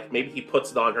yourself, so, like, maybe he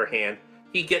puts it on her hand.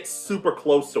 He gets super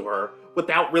close to her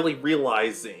without really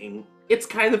realizing it's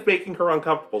kind of making her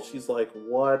uncomfortable. She's like,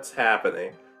 what's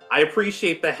happening? I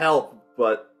appreciate the help,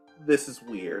 but this is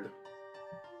weird.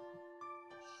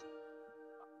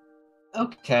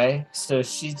 Okay, so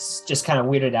she's just kind of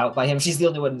weirded out by him. She's the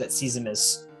only one that sees him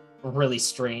as really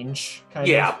strange, kind of.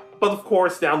 Yeah, but of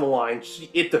course, down the line,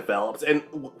 it develops. And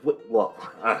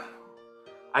look,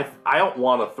 I don't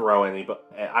want to throw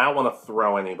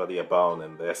anybody a bone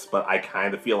in this, but I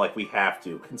kind of feel like we have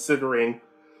to, considering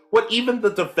what even the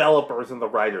developers and the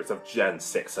writers of Gen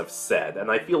 6 have said, and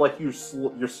I feel like you're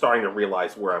starting to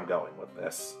realize where I'm going with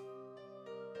this.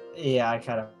 Yeah, I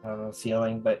kind of have a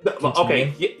feeling, but Okay,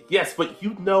 continue. yes, but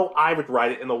you know I would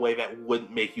write it in a way that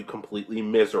wouldn't make you completely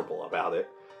miserable about it.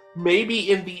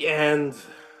 Maybe in the end,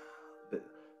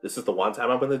 this is the one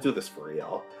time I'm going to do this for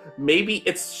y'all. Maybe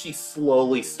it's she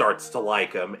slowly starts to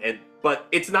like him, but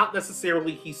it's not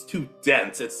necessarily he's too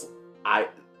dense. It's I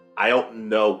I don't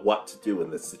know what to do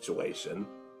in this situation.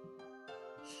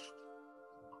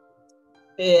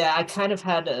 Yeah, I kind of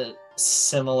had a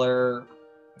similar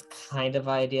kind of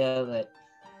idea that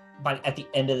by at the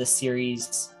end of the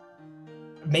series,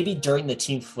 maybe during the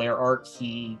Team Flare arc,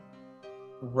 he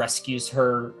rescues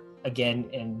her again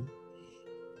and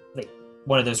like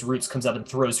one of those roots comes up and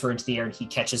throws her into the air and he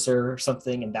catches her or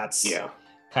something, and that's Yeah.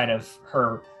 kind of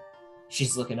her.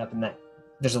 She's looking up and that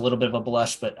there's a little bit of a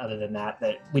blush, but other than that,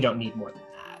 that we don't need more than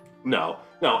that. No,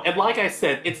 and like I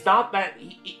said, it's not that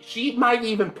she might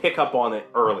even pick up on it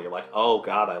earlier, like, oh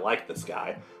god, I like this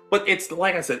guy. But it's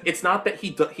like I said, it's not that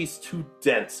he's too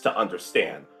dense to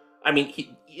understand. I mean,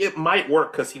 it might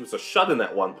work because he was a shut-in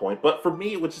at one point, but for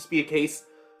me, it would just be a case.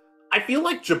 I feel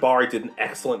like Jabari did an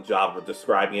excellent job of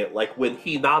describing it, like when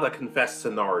Hinata confessed to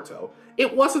Naruto.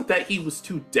 It wasn't that he was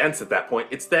too dense at that point,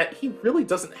 it's that he really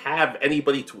doesn't have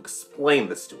anybody to explain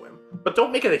this to him. But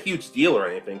don't make it a huge deal or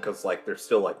anything, because, like, they're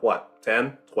still, like, what,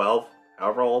 10, 12,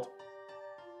 however old?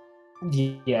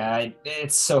 Yeah,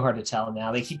 it's so hard to tell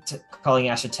now. They keep calling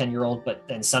Ash a 10-year-old, but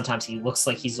then sometimes he looks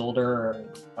like he's older,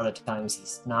 or other times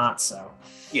he's not. So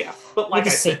Yeah, but we'll like I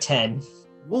just say said, 10.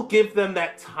 we'll give them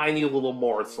that tiny little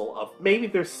morsel of maybe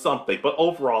there's something, but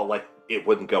overall, like, it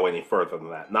wouldn't go any further than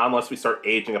that. Not unless we start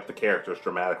aging up the characters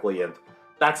dramatically, and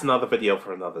that's another video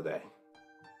for another day.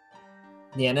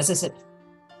 Yeah, and as I said,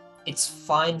 it's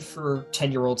fine for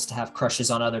 10-year-olds to have crushes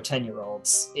on other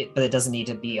 10-year-olds, but it doesn't need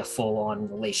to be a full-on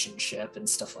relationship and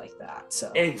stuff like that.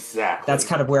 So that's Exactly.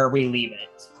 kind of where we leave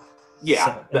it. Yeah,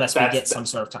 So unless we get some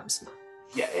sort of time skip.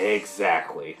 Yeah,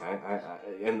 exactly.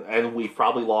 And we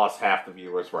probably lost half the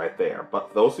viewers right there.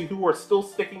 But those of you who are still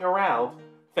sticking around,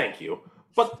 thank you.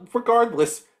 But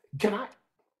regardless, can I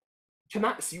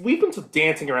see, we've been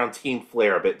dancing around Team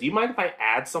Flare a bit. Do you mind if I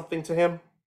add something to him?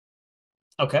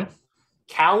 Okay.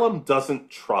 Calem doesn't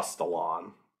trust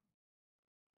Alon.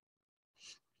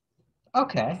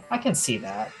 Okay, I can see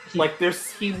that. Like,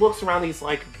 he looks around, he's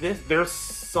like, there's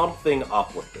something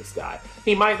up with this guy.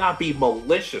 He might not be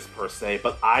malicious per se,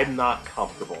 but I'm not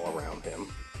comfortable around him.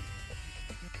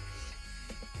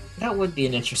 That would be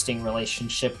an interesting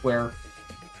relationship where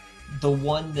the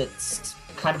one that's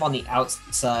kind of on the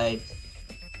outside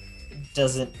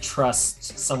doesn't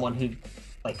trust someone who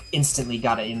like instantly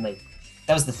got it in. Like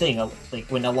that was the thing. Like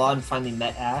when Alon finally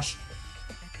met Ash,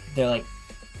 they're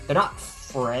not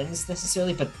friends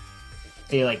necessarily, but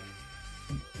they like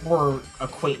were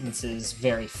acquaintances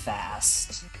very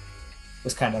fast.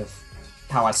 Was kind of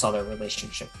how I saw their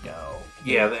relationship go.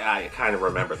 Yeah, I kind of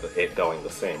remember it going the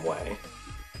same way.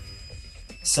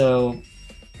 So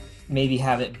maybe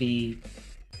have it be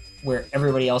where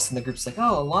everybody else in the group's like,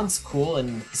 oh, Alon's cool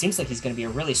and he seems like he's going to be a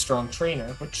really strong trainer,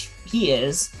 which he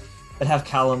is, but have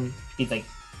Calem be like,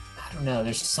 I don't know,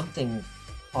 there's something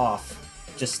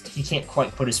off. Just he can't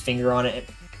quite put his finger on it.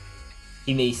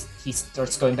 He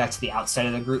starts going back to the outside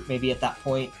of the group maybe at that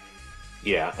point.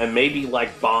 Yeah, and maybe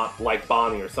like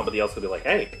Bonnie or somebody else could be like,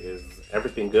 hey, is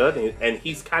everything good? And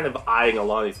he's kind of eyeing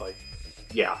Alon. He's like,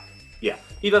 yeah.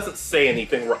 He doesn't say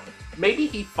anything wrong. Maybe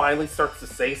he finally starts to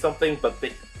say something,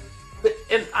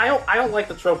 and I don't like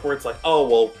the trope where it's like, oh,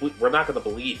 well, we're not going to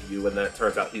believe you, and then it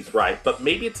turns out he's right. But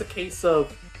maybe it's a case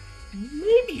of,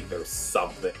 maybe there's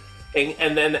something.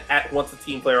 And then once the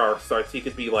team player arc starts, he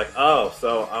could be like, oh,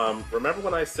 so, remember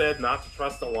when I said not to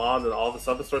trust Alon and all this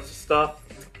other sorts of stuff?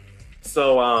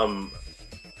 So,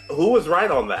 who was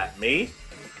right on that? Me?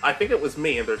 I think it was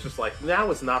me, and they're just like, now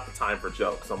is not the time for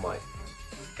jokes. I'm like,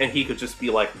 and he could just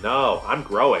be like, no, I'm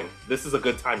growing. This is a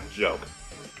good time to joke.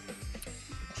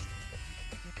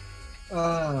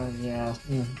 Yeah.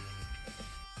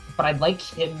 But I'd like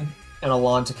him and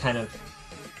Alon to kind of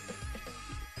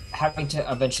having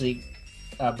to eventually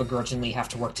begrudgingly have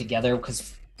to work together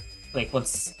because, like, for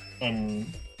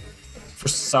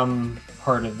some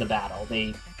part of the battle,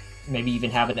 they maybe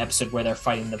even have an episode where they're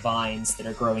fighting the vines that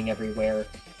are growing everywhere,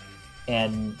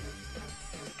 and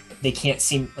they can't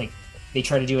seem like they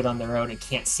try to do it on their own. It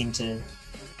can't seem to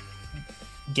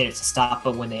get it to stop,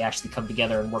 but when they actually come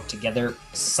together and work together,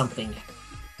 something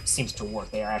seems to work.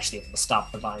 They are actually able to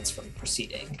stop the vines from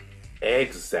proceeding.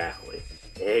 Exactly.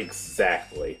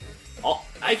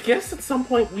 I guess at some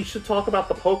point we should talk about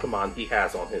the Pokemon he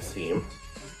has on his team.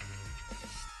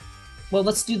 Well,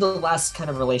 let's do the last kind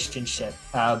of relationship.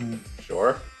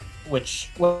 Sure.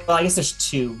 I guess there's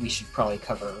two we should probably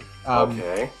cover.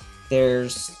 Okay.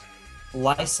 There's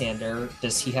Lysander.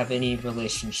 Does he have any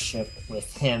relationship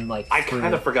with him? Like I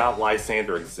kind of forgot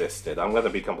Lysander existed. I'm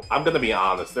gonna be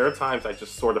honest. There are times I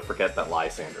just sort of forget that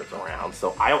Lysander's around,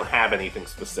 so I don't have anything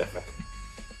specific.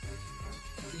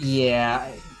 Yeah,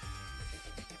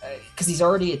 because he's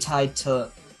already tied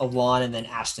to Alon, and then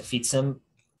Ash defeats him.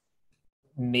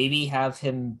 Maybe have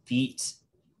him beat,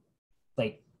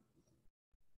 like,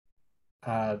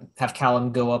 have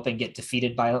Calem go up and get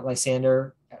defeated by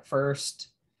Lysander at first,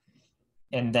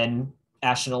 and then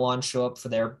Ash and Alon show up for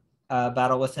their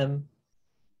battle with him.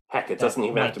 Heck, it doesn't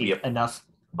even have to be enough.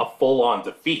 A full-on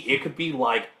defeat. It could be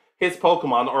like his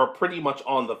Pokemon are pretty much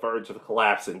on the verge of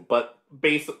collapsing, but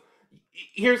basically,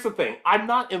 here's the thing. I'm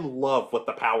not in love with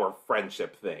the power of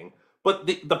friendship thing, but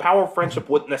the power of friendship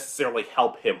wouldn't necessarily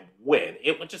help him win.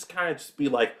 It would just kind of just be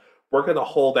like, we're going to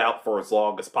hold out for as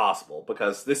long as possible,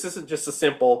 because this isn't just a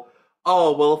simple,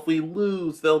 oh, well, if we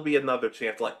lose, there'll be another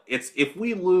chance. Like, it's, if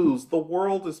we lose, the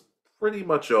world is pretty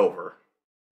much over.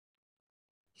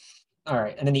 All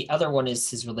right, and then the other one is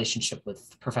his relationship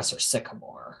with Professor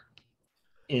Sycamore.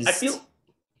 I feel...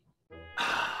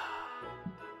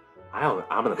 I'm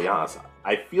going to be honest.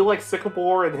 I feel like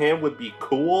Sycamore and him would be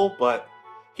cool, but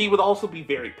he would also be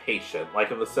very patient,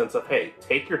 like in the sense of, hey,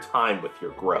 take your time with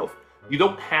your growth. You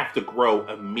don't have to grow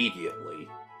immediately.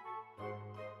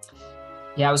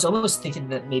 Yeah, I was almost thinking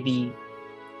that maybe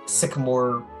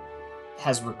Sycamore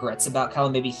has regrets about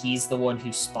Calem. Maybe he's the one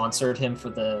who sponsored him for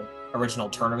the original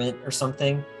tournament or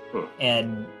something,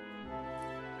 and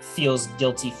feels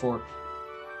guilty for,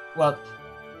 well,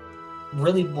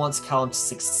 really wants Calem to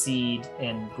succeed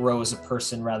and grow as a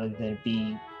person rather than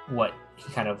be what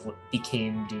he kind of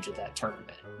became due to that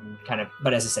tournament. And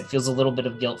but as I said, feels a little bit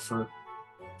of guilt for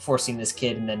forcing this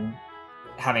kid and then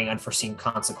having unforeseen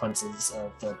consequences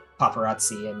of the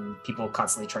paparazzi and people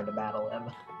constantly trying to battle him.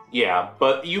 Yeah,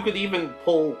 but you could even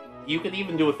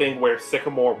do a thing where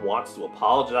Sycamore wants to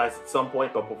apologize at some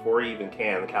point, but before he even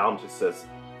can, Calem just says,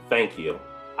 thank you.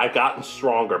 I've gotten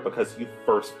stronger because you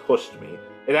first pushed me.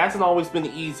 It hasn't always been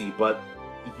easy, but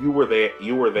you were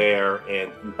there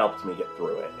and you helped me get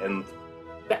through it. And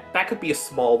that could be a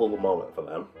small little moment for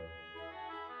them.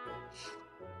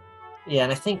 Yeah,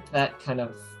 and I think that kind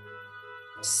of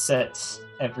sets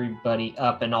everybody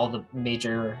up and all the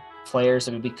major players.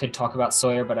 I mean, we could talk about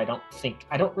Sawyer, but I don't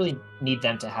really need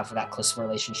them to have that close of a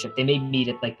relationship. They may meet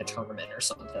at like the tournament or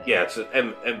something. Yeah,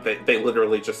 and they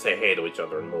literally just say hey to each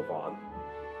other and move on.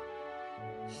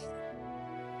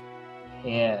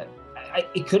 Yeah,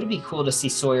 it could be cool to see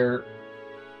Sawyer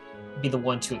be the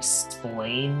one to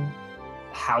explain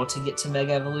how to get to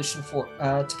Mega Evolution to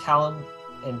Calem,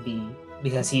 and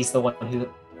because he's the one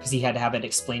because he had to have it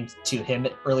explained to him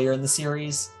earlier in the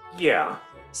series. Yeah.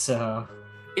 So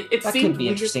it that could be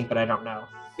interesting, but I don't know.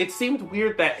 It seemed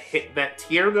weird that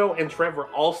Tierno and Trevor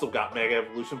also got Mega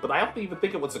Evolution, but I don't even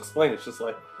think it was explained. It's just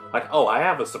like, oh, I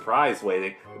have a surprise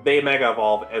waiting. They Mega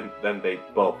Evolve, and then they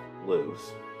both lose.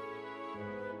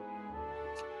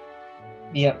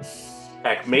 Yep.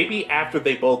 Heck, maybe after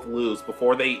they both lose,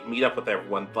 before they meet up with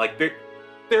everyone, like they're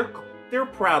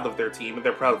proud of their team and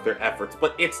they're proud of their efforts,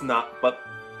 but it's not. But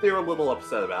they're a little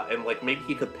upset about it, and like maybe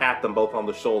he could pat them both on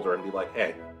the shoulder and be like,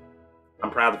 "Hey,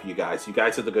 I'm proud of you guys. You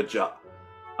guys did a good job."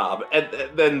 And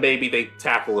then maybe they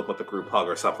tackle him with a group hug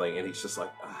or something, and he's just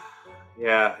like,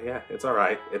 "Yeah, it's all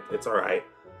right. It's all right."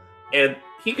 And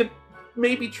he could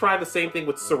maybe try the same thing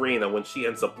with Serena when she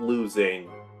ends up losing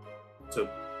to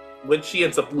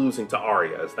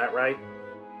Arya. Is that right?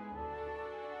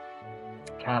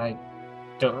 God, I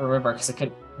don't remember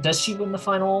because does she win the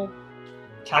final?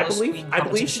 I believe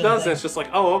she does, and it's just like,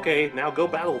 oh, okay, now go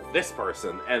battle this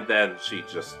person, and then she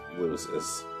just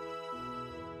loses.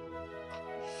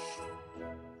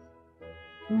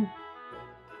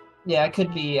 Yeah, it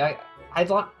could be. I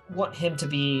want him to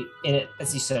be in it,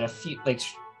 as you said, a few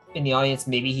in the audience.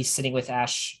 Maybe he's sitting with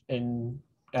Ash and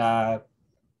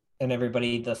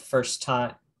everybody the first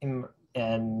time,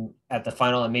 and at the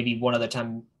final, and maybe one other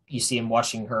time you see him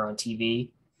watching her on TV.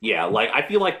 Yeah, I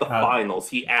feel like the finals,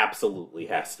 he absolutely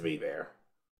has to be there.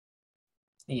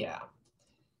 Yeah.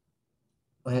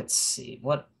 Let's see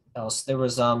what else there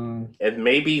was. And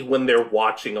maybe when they're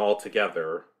watching all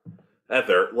together,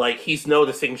 he's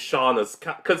noticing Shauna's,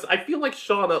 because I feel like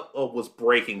Shauna was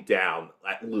breaking down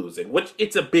at losing, which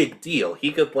it's a big deal.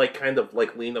 He could kind of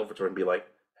lean over to her and be like,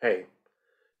 "Hey,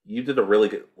 you did a really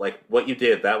good, what you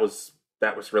did. That was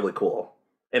really cool."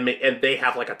 And they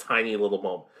have a tiny little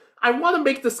moment. I want to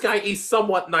make this guy a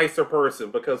somewhat nicer person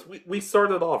because we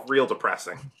started off real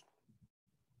depressing.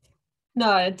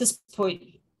 No, at this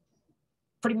point,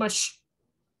 pretty much,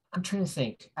 I'm trying to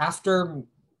think. After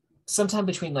sometime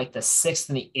between the 6th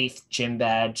and the 8th gym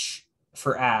badge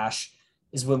for Ash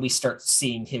is when we start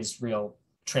seeing his real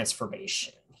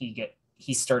transformation.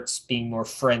 He starts being more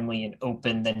friendly and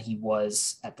open than he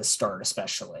was at the start,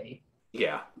 especially.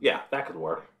 Yeah, that could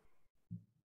work.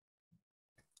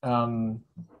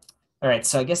 All right,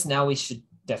 so I guess now we should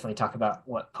definitely talk about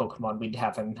what Pokemon we'd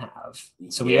have him have.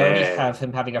 So we already have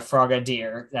him having a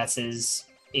Frogadier. That's his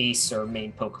ace or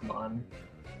main Pokemon.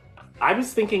 I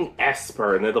was thinking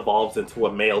Esper, and it evolves into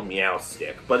a male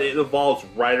Meowstic, but it evolves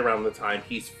right around the time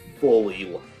his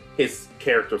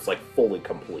character's fully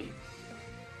complete.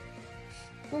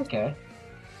 Okay.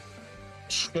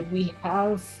 Should we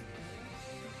have...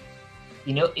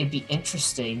 it'd be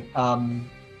interesting.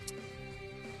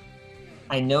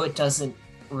 I know it doesn't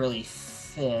really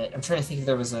fit. I'm trying to think if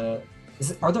there was are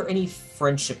there any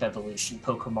friendship evolution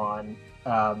Pokemon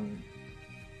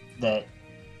that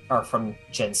are from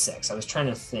Gen 6? I was trying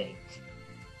to think.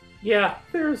 Yeah,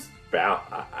 there's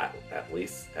about at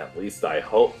least I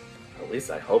hope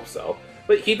so.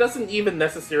 But he doesn't even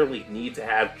necessarily need to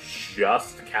have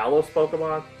just Kalos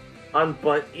Pokemon on,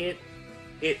 but it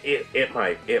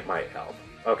might help.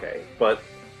 Okay, but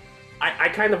I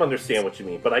kind of understand what you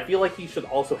mean, but I feel like he should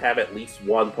also have at least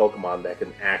one Pokemon that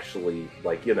can actually,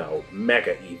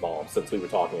 Mega Evolve, since we were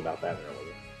talking about that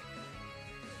earlier.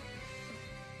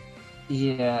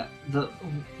 Yeah,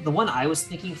 the one I was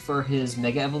thinking for his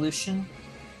Mega Evolution,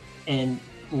 and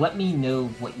let me know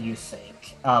what you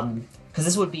think, because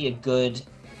this would be a good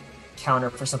counter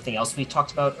for something else we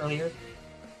talked about earlier.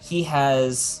 He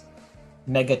has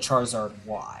Mega Charizard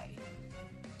Y.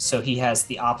 So he has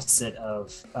the opposite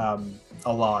of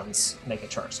Alon's Mega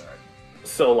Charizard.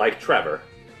 So Trevor.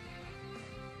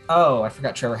 Oh, I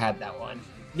forgot Trevor had that one.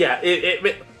 Yeah,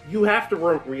 you have to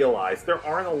realize there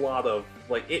aren't a lot of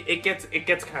it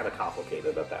gets kind of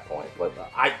complicated at that point. But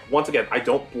I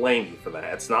don't blame you for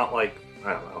that. It's not I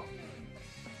don't know.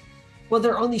 Well,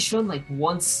 they're only shown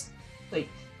once.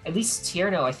 At least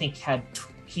Tierno, I think,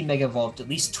 he Mega Evolved at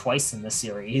least twice in the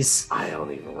series. I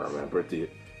don't even remember,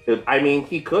 dude. I mean,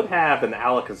 he could have an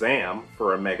Alakazam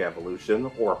for a Mega Evolution,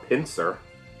 or a Pinsir.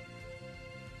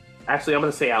 Actually, I'm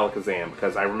going to say Alakazam,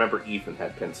 because I remember Ethan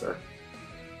had Pinsir.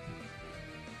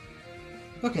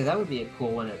 Okay, that would be a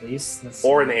cool one at least.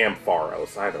 Or an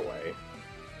Ampharos, either way.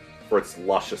 For its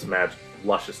luscious,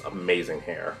 amazing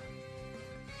hair.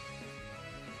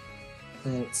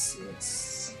 Let's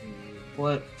see.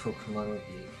 What Pokemon would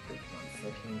be a good one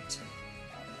for him to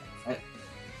have?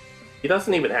 He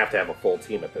doesn't even have to have a full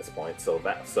team at this point,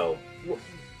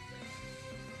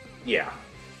 yeah.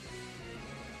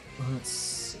 Let's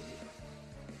see.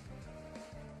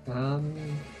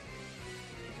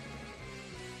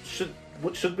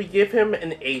 Should we give him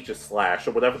an Aegislash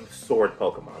or whatever the sword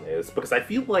Pokemon is? Because I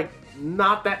feel like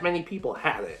not that many people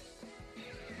had it.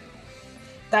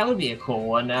 That would be a cool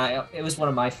one. It was one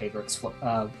of my favorites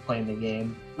playing the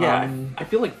game. Yeah, I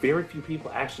feel like very few people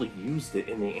actually used it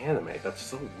in the anime. That's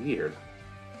so weird.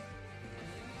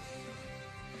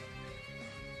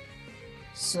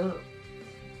 So,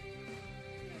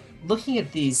 looking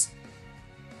at these,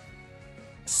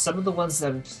 some of the ones that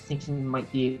I'm thinking might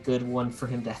be a good one for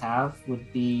him to have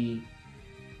would be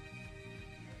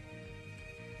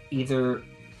either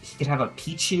he could have a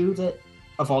Pichu that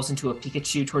evolves into a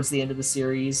Pikachu towards the end of the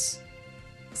series,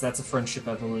 because that's a friendship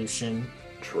evolution.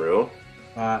 True.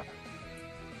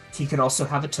 He could also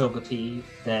have a Togepi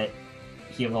that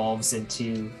he evolves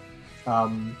into.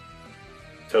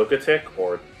 Togetic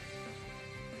or...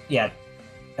 Yeah,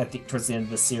 towards the end of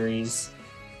the series.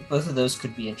 Both of those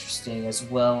could be interesting, as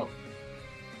well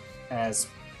as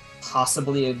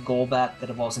possibly a Golbat that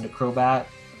evolves into Crobat.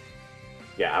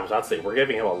 Yeah, I was about to say, we're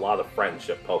giving him a lot of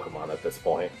friendship Pokemon at this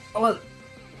point. Well,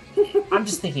 I'm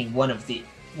just thinking one of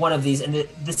these, and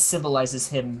this symbolizes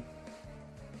him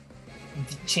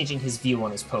changing his view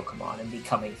on his Pokemon and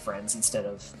becoming friends instead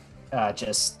of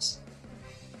just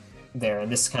there. And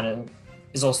this kind of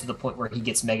is also the point where he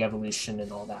gets Mega Evolution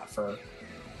and all that for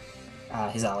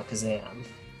his Alakazam.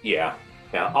 Yeah.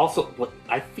 Also,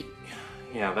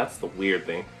 that's the weird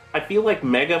thing. I feel like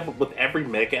with every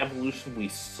Mega Evolution we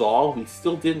saw, we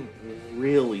still didn't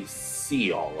really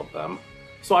see all of them.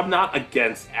 So I'm not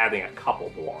against adding a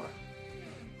couple more.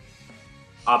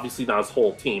 Obviously not his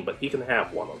whole team, but he can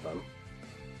have one of them.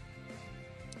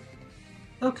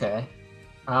 Okay.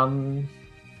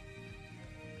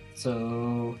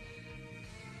 So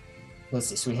let's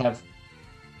see. So we have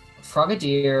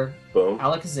Frogadier, boom,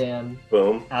 Alakazam,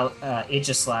 boom,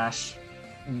 Aegislash.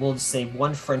 We'll just say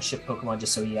one friendship Pokemon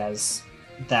just so he has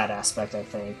that aspect, I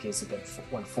think, is a good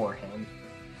one for him.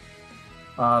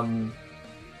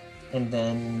 And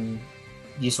then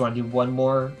you just want to do one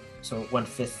more, so a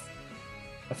fifth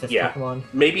Pokemon?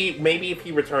 Maybe if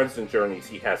he returns in Journeys,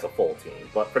 he has a full team.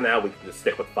 But for now, we can just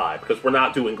stick with 5, because we're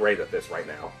not doing great at this right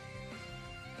now.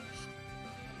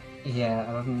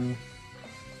 Yeah,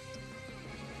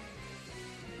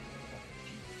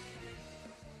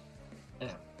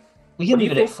 we can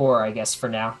leave it at 4, I guess, for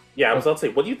now. Yeah, I was about to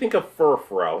say, what do you think of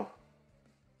Furfrou?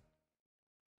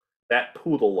 That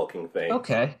poodle-looking thing.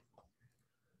 Okay.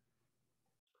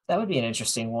 That would be an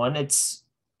interesting one. It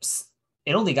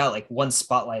only got like one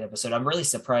spotlight episode. I'm really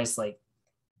surprised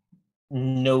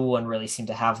no one really seemed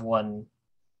to have one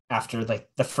after like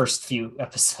the first few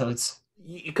episodes.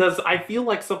 Because I feel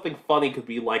like something funny could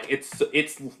be like it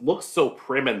looks so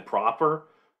prim and proper,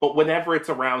 but whenever it's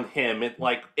around him, it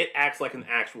acts like an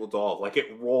actual dog. Like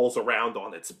it rolls around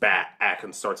on its back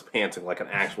and starts panting like an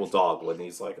actual dog when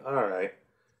he's like, all right.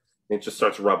 And it just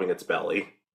starts rubbing its belly.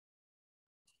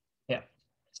 Yeah.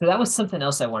 So that was something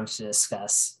else I wanted to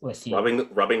discuss with you.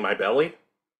 Rubbing my belly?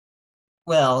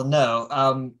 Well,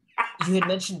 no. You had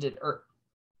mentioned it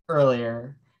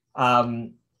earlier.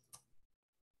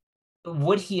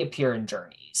 Would he appear in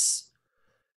Journeys?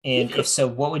 And if so,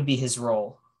 what would be his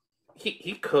role?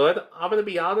 He could. I'm going to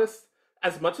be honest.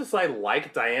 As much as I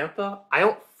like Diantha, I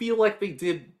don't feel like they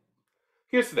did...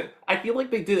 Here's the thing. I feel like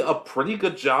they did a pretty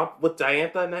good job with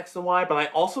Diantha in X and Y, but I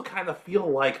also kind of feel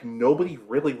like nobody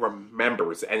really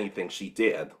remembers anything she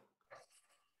did.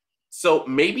 So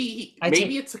maybe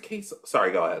it's a case...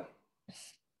 Sorry, go ahead.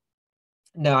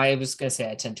 No, I was going to say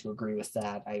I tend to agree with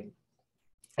that. I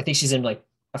think she's in like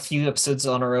a few episodes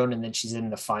on her own, and then she's in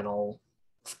the final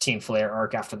Team Flare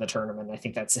arc after the tournament. I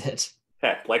think that's it.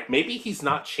 Heck, like maybe he's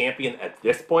not champion at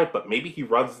this point, but maybe he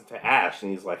runs into Ash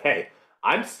and he's like, hey,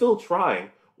 I'm still trying.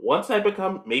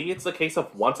 Maybe it's the case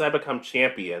of once I become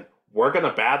champion, we're going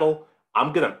to battle,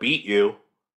 I'm going to beat you.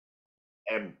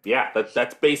 And yeah,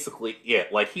 that's basically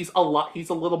it. Like he's a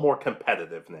little more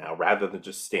competitive now rather than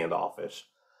just standoffish.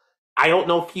 I don't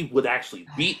know if he would actually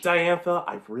beat Diantha.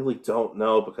 I really don't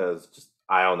know because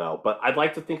I don't know. But I'd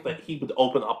like to think that he would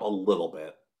open up a little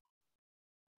bit.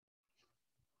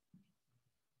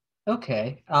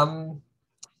 Okay.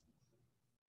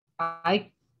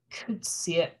 I could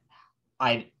see it.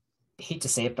 I hate to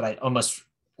say it, but I almost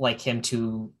like him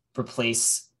to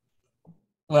replace.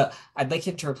 Well, I'd like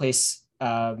him to replace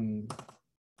God,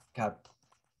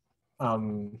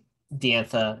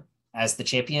 Diantha as the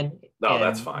champion. No, and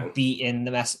that's fine. Be in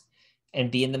the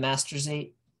Masters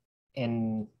 8,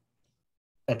 and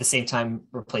at the same time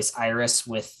replace Iris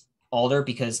with Alder,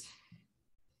 because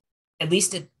at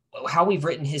least how we've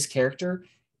written his character,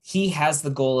 he has the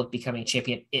goal of becoming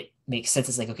champion. It makes sense.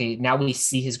 It's like, okay, now we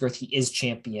see his growth. He is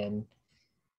champion.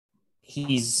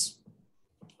 He's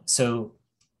so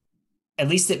at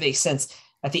least it makes sense.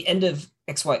 At the end of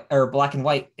XY or Black and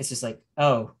White, it's just like,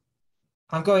 oh,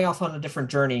 I'm going off on a different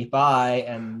journey. Bye.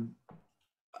 And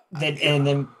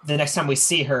then the next time we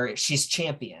see her, she's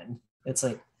champion. It's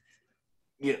like,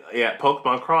 yeah,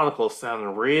 Pokemon Chronicles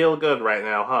sounding real good right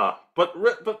now, huh? But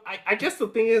I guess the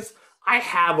thing is, I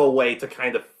have a way to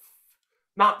kind of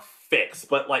not fix,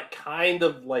 but like kind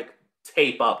of like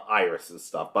tape up Iris's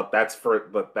stuff. But that's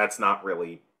not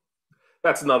really.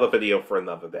 That's another video for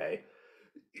another day.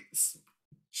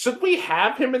 Should we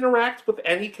have him interact with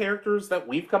any characters that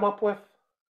we've come up with?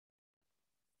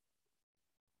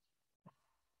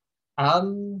 I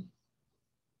don't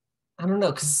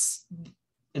know, because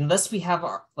unless we have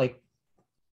our like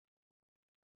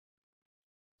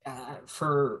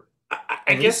for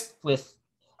I guess with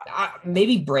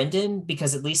maybe Brendan,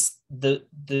 because at least the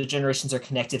generations are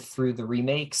connected through the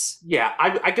remakes. Yeah,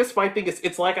 I guess my thing is,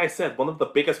 it's like I said, one of the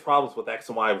biggest problems with X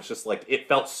and Y was just like it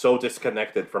felt so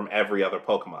disconnected from every other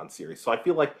Pokemon series. So I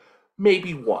feel like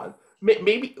maybe one,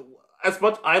 maybe as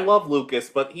much I love Lucas,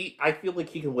 but I feel like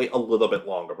he can wait a little bit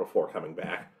longer before coming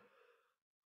back.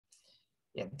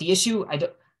 Yeah, the issue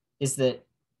is that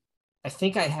I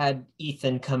think I had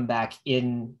Ethan come back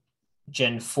in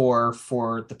Gen 4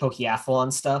 for the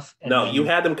Pokeathlon stuff. And no, you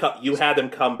had him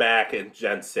come back in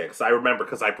Gen 6. I remember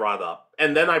because I brought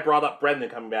up Brendan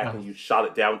coming back and you shot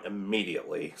it down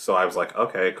immediately. So I was like,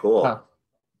 okay, cool.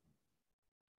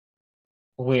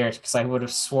 Weird, because I would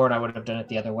have sworn I would have done it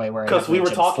the other way, where because we were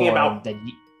talking about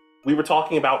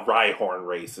Rhyhorn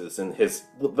races and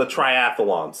the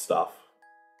triathlon stuff.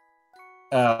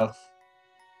 Wow,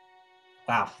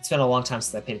 it's been a long time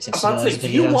since I paid attention to those videos. Do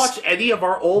you watch any of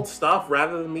our old stuff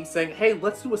rather than me saying, hey,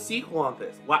 let's do a sequel on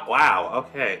this? Wow,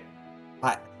 okay.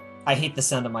 I hate the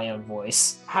sound of my own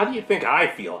voice. How do you think I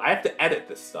feel? I have to edit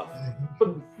this stuff.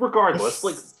 But regardless,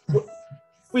 like,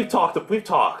 we've talked.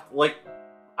 Like,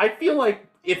 I feel like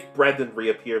if Brendan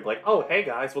reappeared, like, oh, hey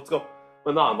guys, what's going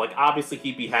on? Like, obviously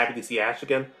he'd be happy to see Ash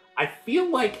again. I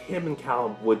feel like him and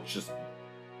Calem would just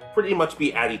pretty much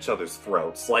be at each other's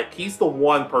throats. Like, he's the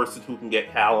one person who can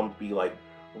get Calem to be, like,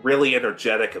 really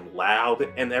energetic and loud,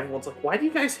 and everyone's like, why do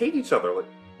you guys hate each other? Like,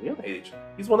 we don't hate each other.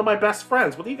 He's one of my best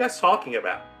friends. What are you guys talking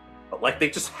about? But, like, they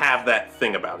just have that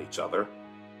thing about each other.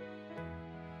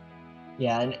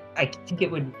 Yeah, and I think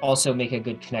it would also make a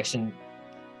good connection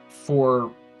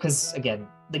because, again,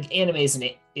 the anime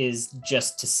is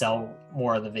just to sell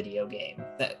more of the video game.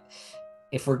 That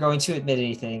if we're going to admit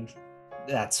anything,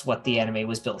 that's what the anime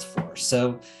was built for.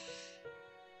 So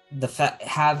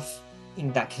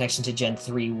having that connection to Gen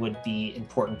 3 would be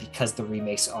important because the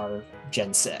remakes are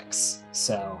Gen 6.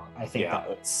 So I think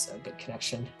that's a good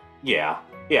connection. Yeah.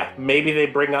 Maybe they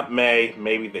bring up May,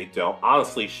 maybe they don't.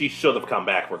 Honestly, she should have come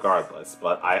back regardless.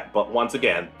 But once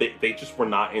again, they just were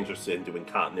not interested in doing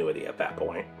continuity at that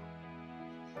point.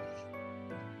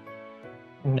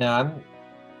 No,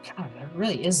 God, there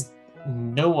really is.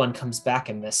 No one comes back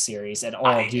in this series at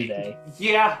all, do they?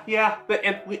 Yeah,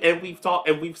 we've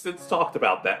since talked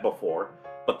about that before.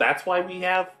 But that's why we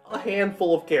have a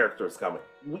handful of characters coming.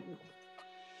 We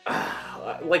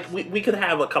could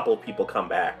have a couple of people come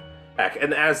back,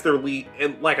 and as their lead,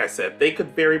 and like I said, they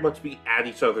could very much be at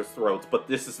each other's throats. But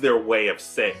this is their way of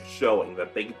showing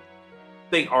that they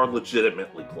are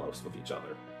legitimately close with each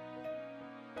other.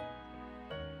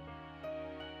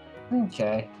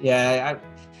 Okay, yeah,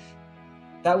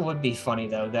 that would be funny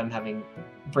though. Them having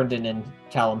Brendan and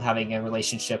Calem having a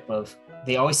relationship of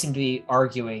they always seem to be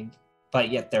arguing, but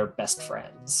yet they're best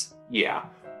friends. Yeah,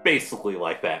 basically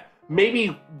like that.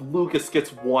 Maybe Lucas gets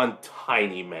one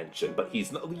tiny mention, but he's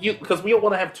because we don't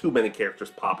want to have too many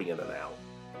characters popping in and out.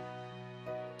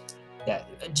 Yeah.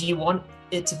 Do you want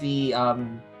it to be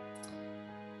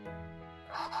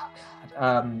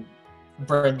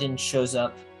Brendan shows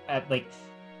up at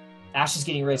Ash is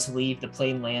getting ready to leave, the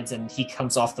plane lands, and he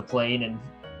comes off the plane, and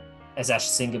as Ash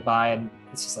is saying goodbye, and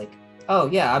it's just like, oh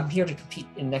yeah, I'm here to compete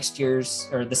in next year's,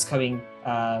 or this coming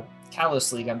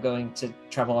Kalos League. I'm going to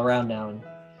travel around now. And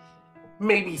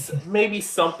maybe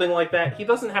something like that. He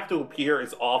doesn't have to appear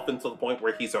as often to the point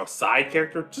where he's a side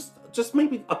character. Just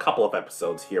maybe a couple of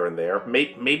episodes here and there.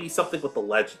 Maybe something with the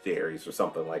legendaries or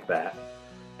something like that.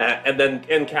 And then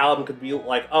Calem could be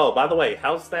like, oh, by the way,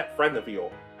 how's that friend of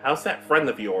yours? How's that friend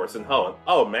of yours in Hoenn?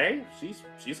 Oh, May?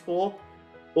 She's cool.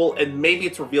 Well, and maybe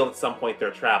it's revealed at some point they're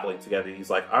traveling together. He's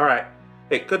like, all right,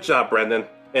 hey, good job, Brendan.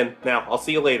 And now I'll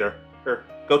see you later. Or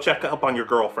go check up on your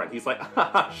girlfriend. He's like,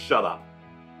 haha, shut up.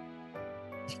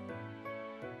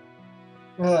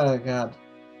 Oh god.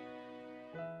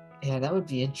 Yeah, that would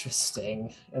be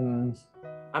interesting. And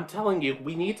I'm telling you,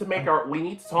 we need to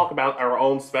talk about our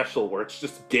own special where it's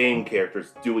just game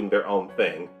characters doing their own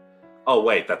thing. Oh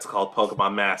wait, that's called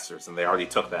Pokemon Masters, and they already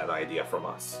took that idea from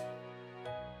us.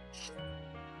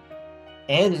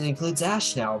 And it includes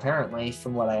Ash now, apparently,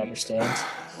 from what I understand.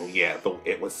 Yeah,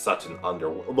 it was such an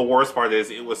the worst part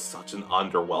is it was such an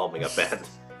underwhelming event.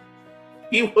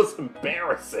 He was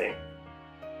embarrassing.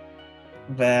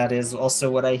 That is also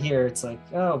what I hear. It's like,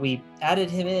 oh, we added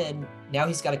him in. Now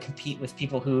he's got to compete with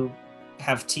people who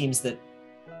have teams that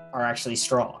are actually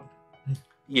strong.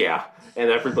 Yeah, and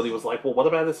everybody was like, well, what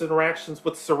about his interactions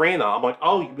with Serena? I'm like,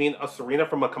 oh, you mean a Serena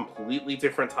from a completely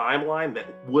different timeline that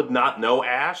would not know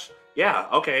Ash? Yeah,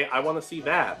 okay, I want to see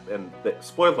that. And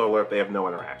spoiler alert, they have no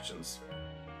interactions.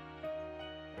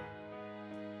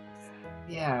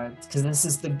 Yeah, because this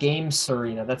is the game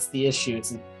Serena. That's the issue.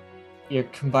 You're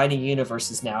combining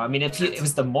universes now. I mean, if it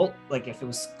was if it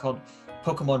was called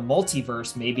Pokemon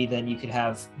Multiverse, maybe then you could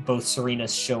have both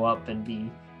Serenas show up and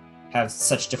have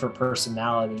such different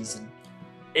personalities, and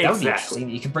that would be interesting.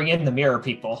 You could bring in the mirror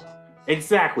people.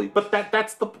 Exactly, but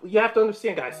you have to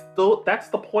understand, guys. That's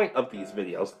the point of these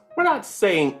videos. We're not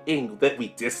saying that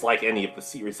we dislike any of the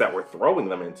series that we're throwing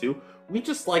them into. We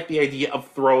just like the idea of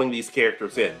throwing these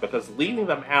characters in because leaving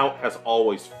them out has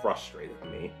always frustrated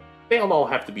me. They don't all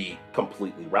have to be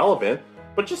completely relevant,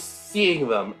 but just seeing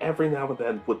them every now and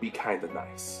then would be kind of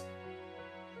nice.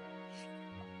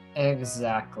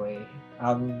 Exactly.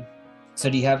 So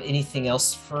do you have anything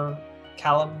else for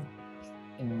Calem?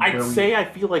 I'd say I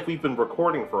feel like we've been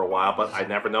recording for a while, but I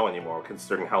never know anymore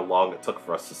considering how long it took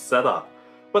for us to set up.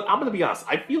 But I'm going to be honest,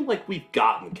 I feel like we've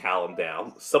gotten Calem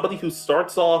down. Somebody who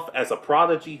starts off as a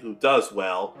prodigy who does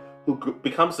well, who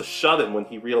becomes a shut-in when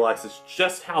he realizes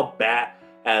just how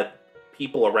bad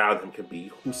people around him can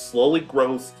be, who slowly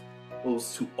grows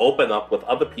to open up with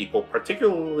other people,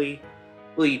 particularly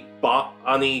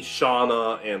Bonnie,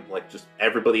 Shauna, and just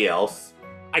everybody else.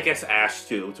 I guess Ash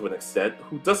too, to an extent,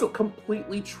 who doesn't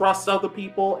completely trust other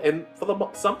people, and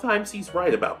sometimes he's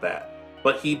right about that.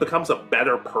 But he becomes a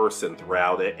better person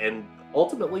throughout it, and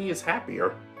ultimately is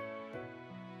happier.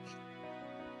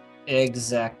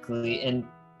 Exactly, and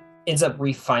ends up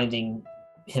refinding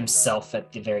himself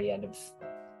at the very end of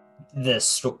the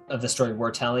story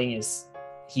we're telling. Is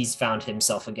he's found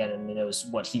himself again and knows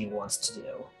what he wants to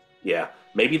do. Yeah,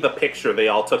 maybe the picture they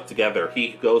all took together,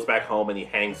 he goes back home and he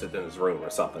hangs it in his room or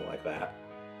something like that.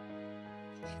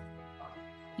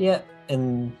 Yeah,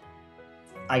 and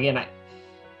again,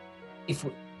 if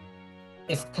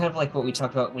kind of like what we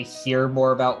talked about, we hear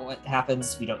more about what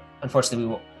happens. We don't,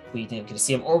 unfortunately, we didn't get to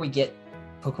see him, or we get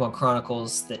Pokemon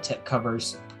Chronicles that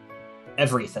covers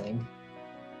everything.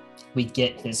 We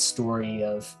get his story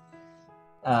of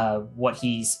what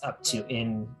he's up to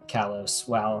in Kalos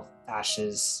while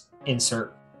Ash's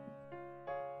insert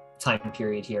time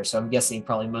period here. So I'm guessing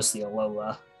probably mostly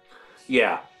Alola.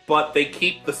 Yeah, but they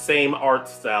keep the same art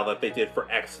style that they did for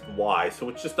X and Y, so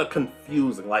it's just a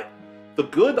confusing,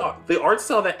 the art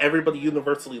style that everybody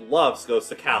universally loves goes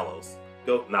to Kalos.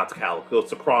 Goes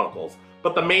to Chronicles.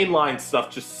 But the mainline stuff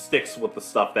just sticks with the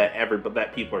stuff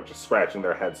that people are just scratching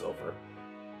their heads over.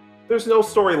 There's no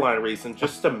storyline reason,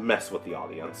 just to mess with the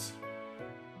audience.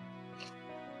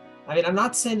 I mean, I'm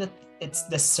not saying that it's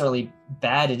necessarily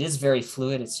bad. It is very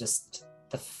fluid. It's just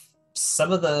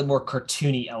some of the more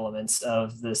cartoony elements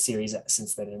of the series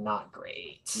since they're not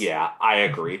great. Yeah, I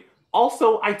agree.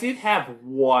 Also, I did have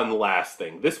one last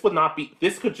thing. This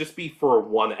could just be for a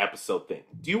one episode thing.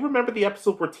 Do you remember the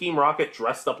episode where Team Rocket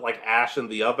dressed up like Ash and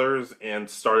the others and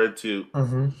started to...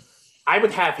 Mm-hmm. I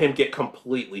would have him get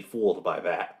completely fooled by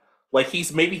that.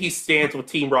 Maybe he stands with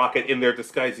Team Rocket in their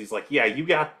disguise. He's like, you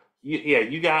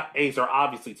guys are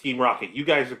obviously Team Rocket. You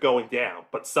guys are going down.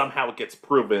 But somehow it gets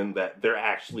proven that they're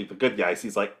actually the good guys.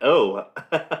 He's like, oh,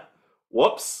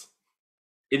 whoops.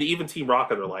 And even Team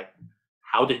Rocket are like,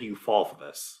 how did you fall for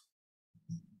this?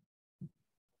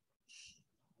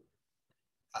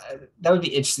 That would be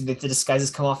interesting if the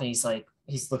disguises come off and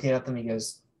he's looking at them and he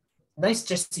goes, nice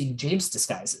Jesse James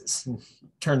disguises. And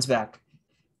turns back.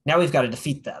 Now we've got to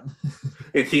defeat them.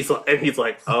 And he's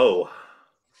like, oh,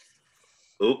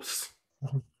 oops.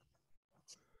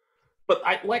 But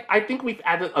I think we've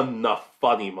added enough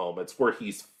funny moments where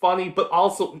he's funny, but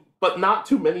not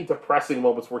too many depressing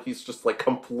moments where he's just like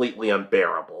completely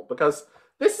unbearable. Because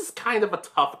this is kind of a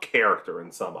tough character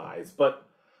in some eyes, but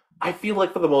I feel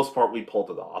like for the most part we pulled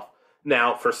it off.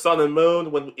 Now for Sun and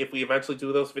Moon, if we eventually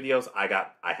do those videos,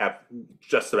 I have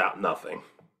just about nothing.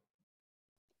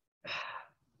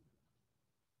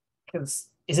 Because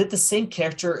is it the same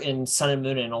character in Sun and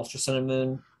Moon and Ultra Sun and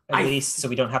Moon at least, so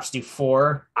we don't have to do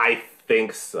 4? I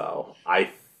think so.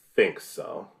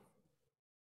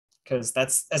 Because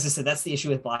that's, as I said, that's the issue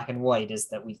with Black and White, is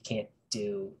that we can't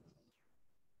do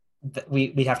that.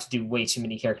 We have to do way too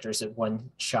many characters at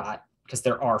one shot, because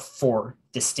there are 4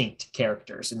 distinct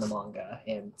characters in the manga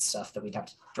and stuff that we'd have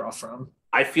to draw from.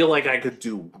 I feel like I could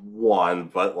do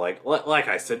 1, but like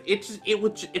I said, it's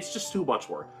just too much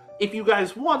work. If you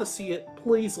guys want to see it,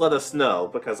 please let us know,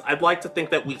 because I'd like to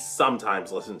think that we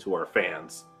sometimes listen to our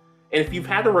fans. And if you've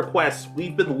had a request,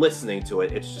 we've been listening to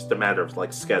it. It's just a matter of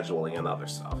like scheduling and other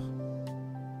stuff.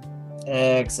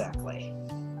 Exactly.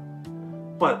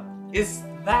 But is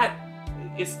that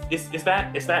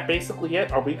basically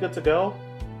it? Are we good to go?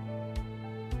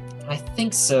 I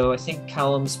think so. I think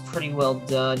Calem's pretty well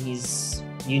done. He's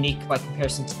unique by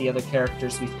comparison to the other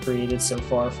characters we've created so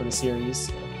far for the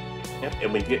series. Yep,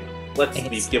 and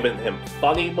we've given him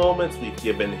funny moments, we've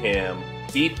given him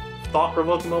deep,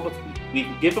 thought-provoking moments,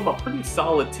 we've given him a pretty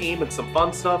solid team and some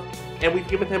fun stuff, and we've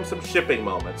given him some shipping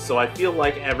moments, so I feel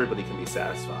like everybody can be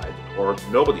satisfied, or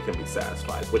nobody can be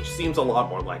satisfied, which seems a lot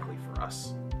more likely for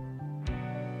us.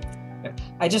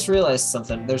 I just realized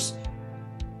something. There's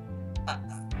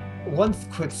one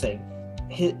quick thing.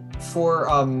 For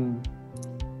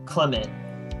Clement,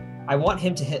 I want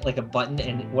him to hit like a button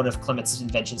and one of Clement's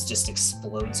inventions just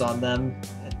explodes on them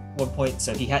at one point,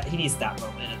 so he needs that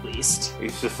moment at least.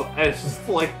 It's just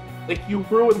like you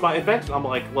ruined my invention. I'm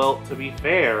like, well, to be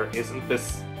fair, isn't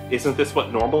this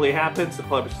what normally happens? And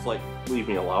Clement's just like, leave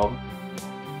me alone.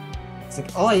 It's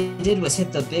like, all I did was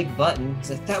hit the big button.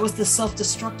 It's like, that was the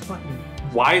self-destruct button.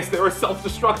 Why is there a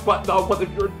self-destruct button on one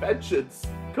of your inventions?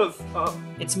 Because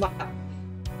it's my...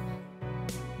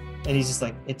 And he's just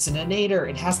like, it's an innator,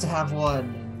 it has to have one.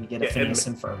 And we get a Phineas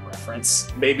and Ferb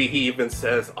reference. Maybe he even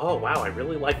says, oh wow, I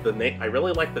really like the name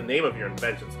of your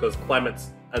inventions, because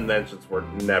Clement's inventions were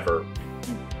never,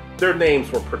 their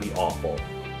names were pretty awful.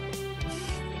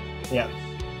 Yeah.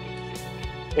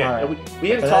 Yeah, right. And we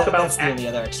didn't talk about that's the only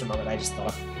other extra moment I just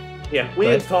thought. Yeah, we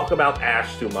didn't talk about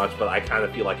Ash too much, but I kind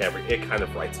of feel like it kind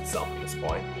of writes itself at this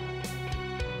point.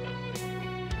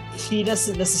 He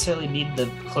doesn't necessarily need the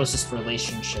closest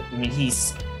relationship. I mean,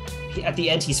 at the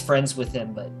end he's friends with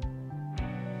him, but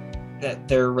that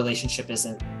their relationship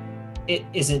isn't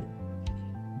his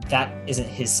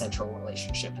central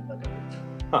relationship in the group.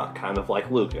 Huh, kind of like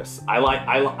Lucas. I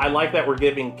like that we're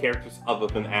giving characters other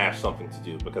than Ash something to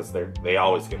do, because they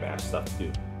always give Ash stuff to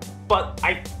do. But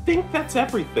I think that's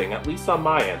everything, at least on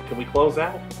my end. Can we close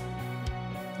out?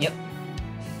 Yep.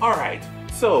 Alright,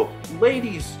 so,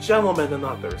 ladies, gentlemen, and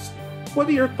others, what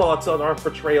are your thoughts on our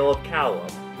portrayal of Calem?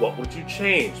 What would you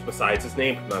change besides his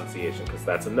name pronunciation, because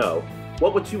that's a no?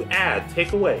 What would you add,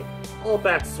 take away? All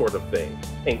that sort of thing.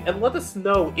 And let us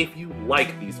know if you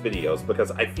like these videos, because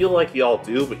I feel like y'all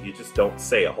do, but you just don't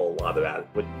say a whole lot about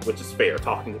it, which is fair.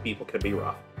 Talking to people can be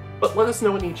rough. But let us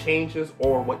know any changes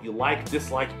or what you like,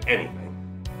 dislike, anything.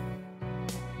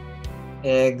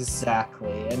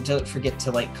 Exactly. And don't forget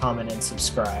to like, comment, and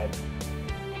subscribe.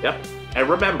 Yep. And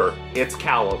remember, it's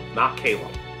Calem, not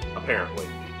Calem, apparently.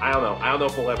 I don't know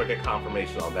if we'll ever get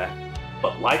confirmation on that.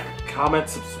 But like, comment,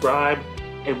 subscribe,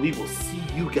 and we will see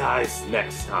you guys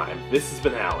next time. This has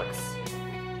been Alex.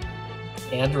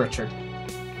 And Richard.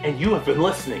 And you have been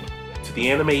listening to the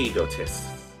Anime Egotists.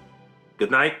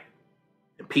 Good night,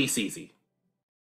 and peace easy.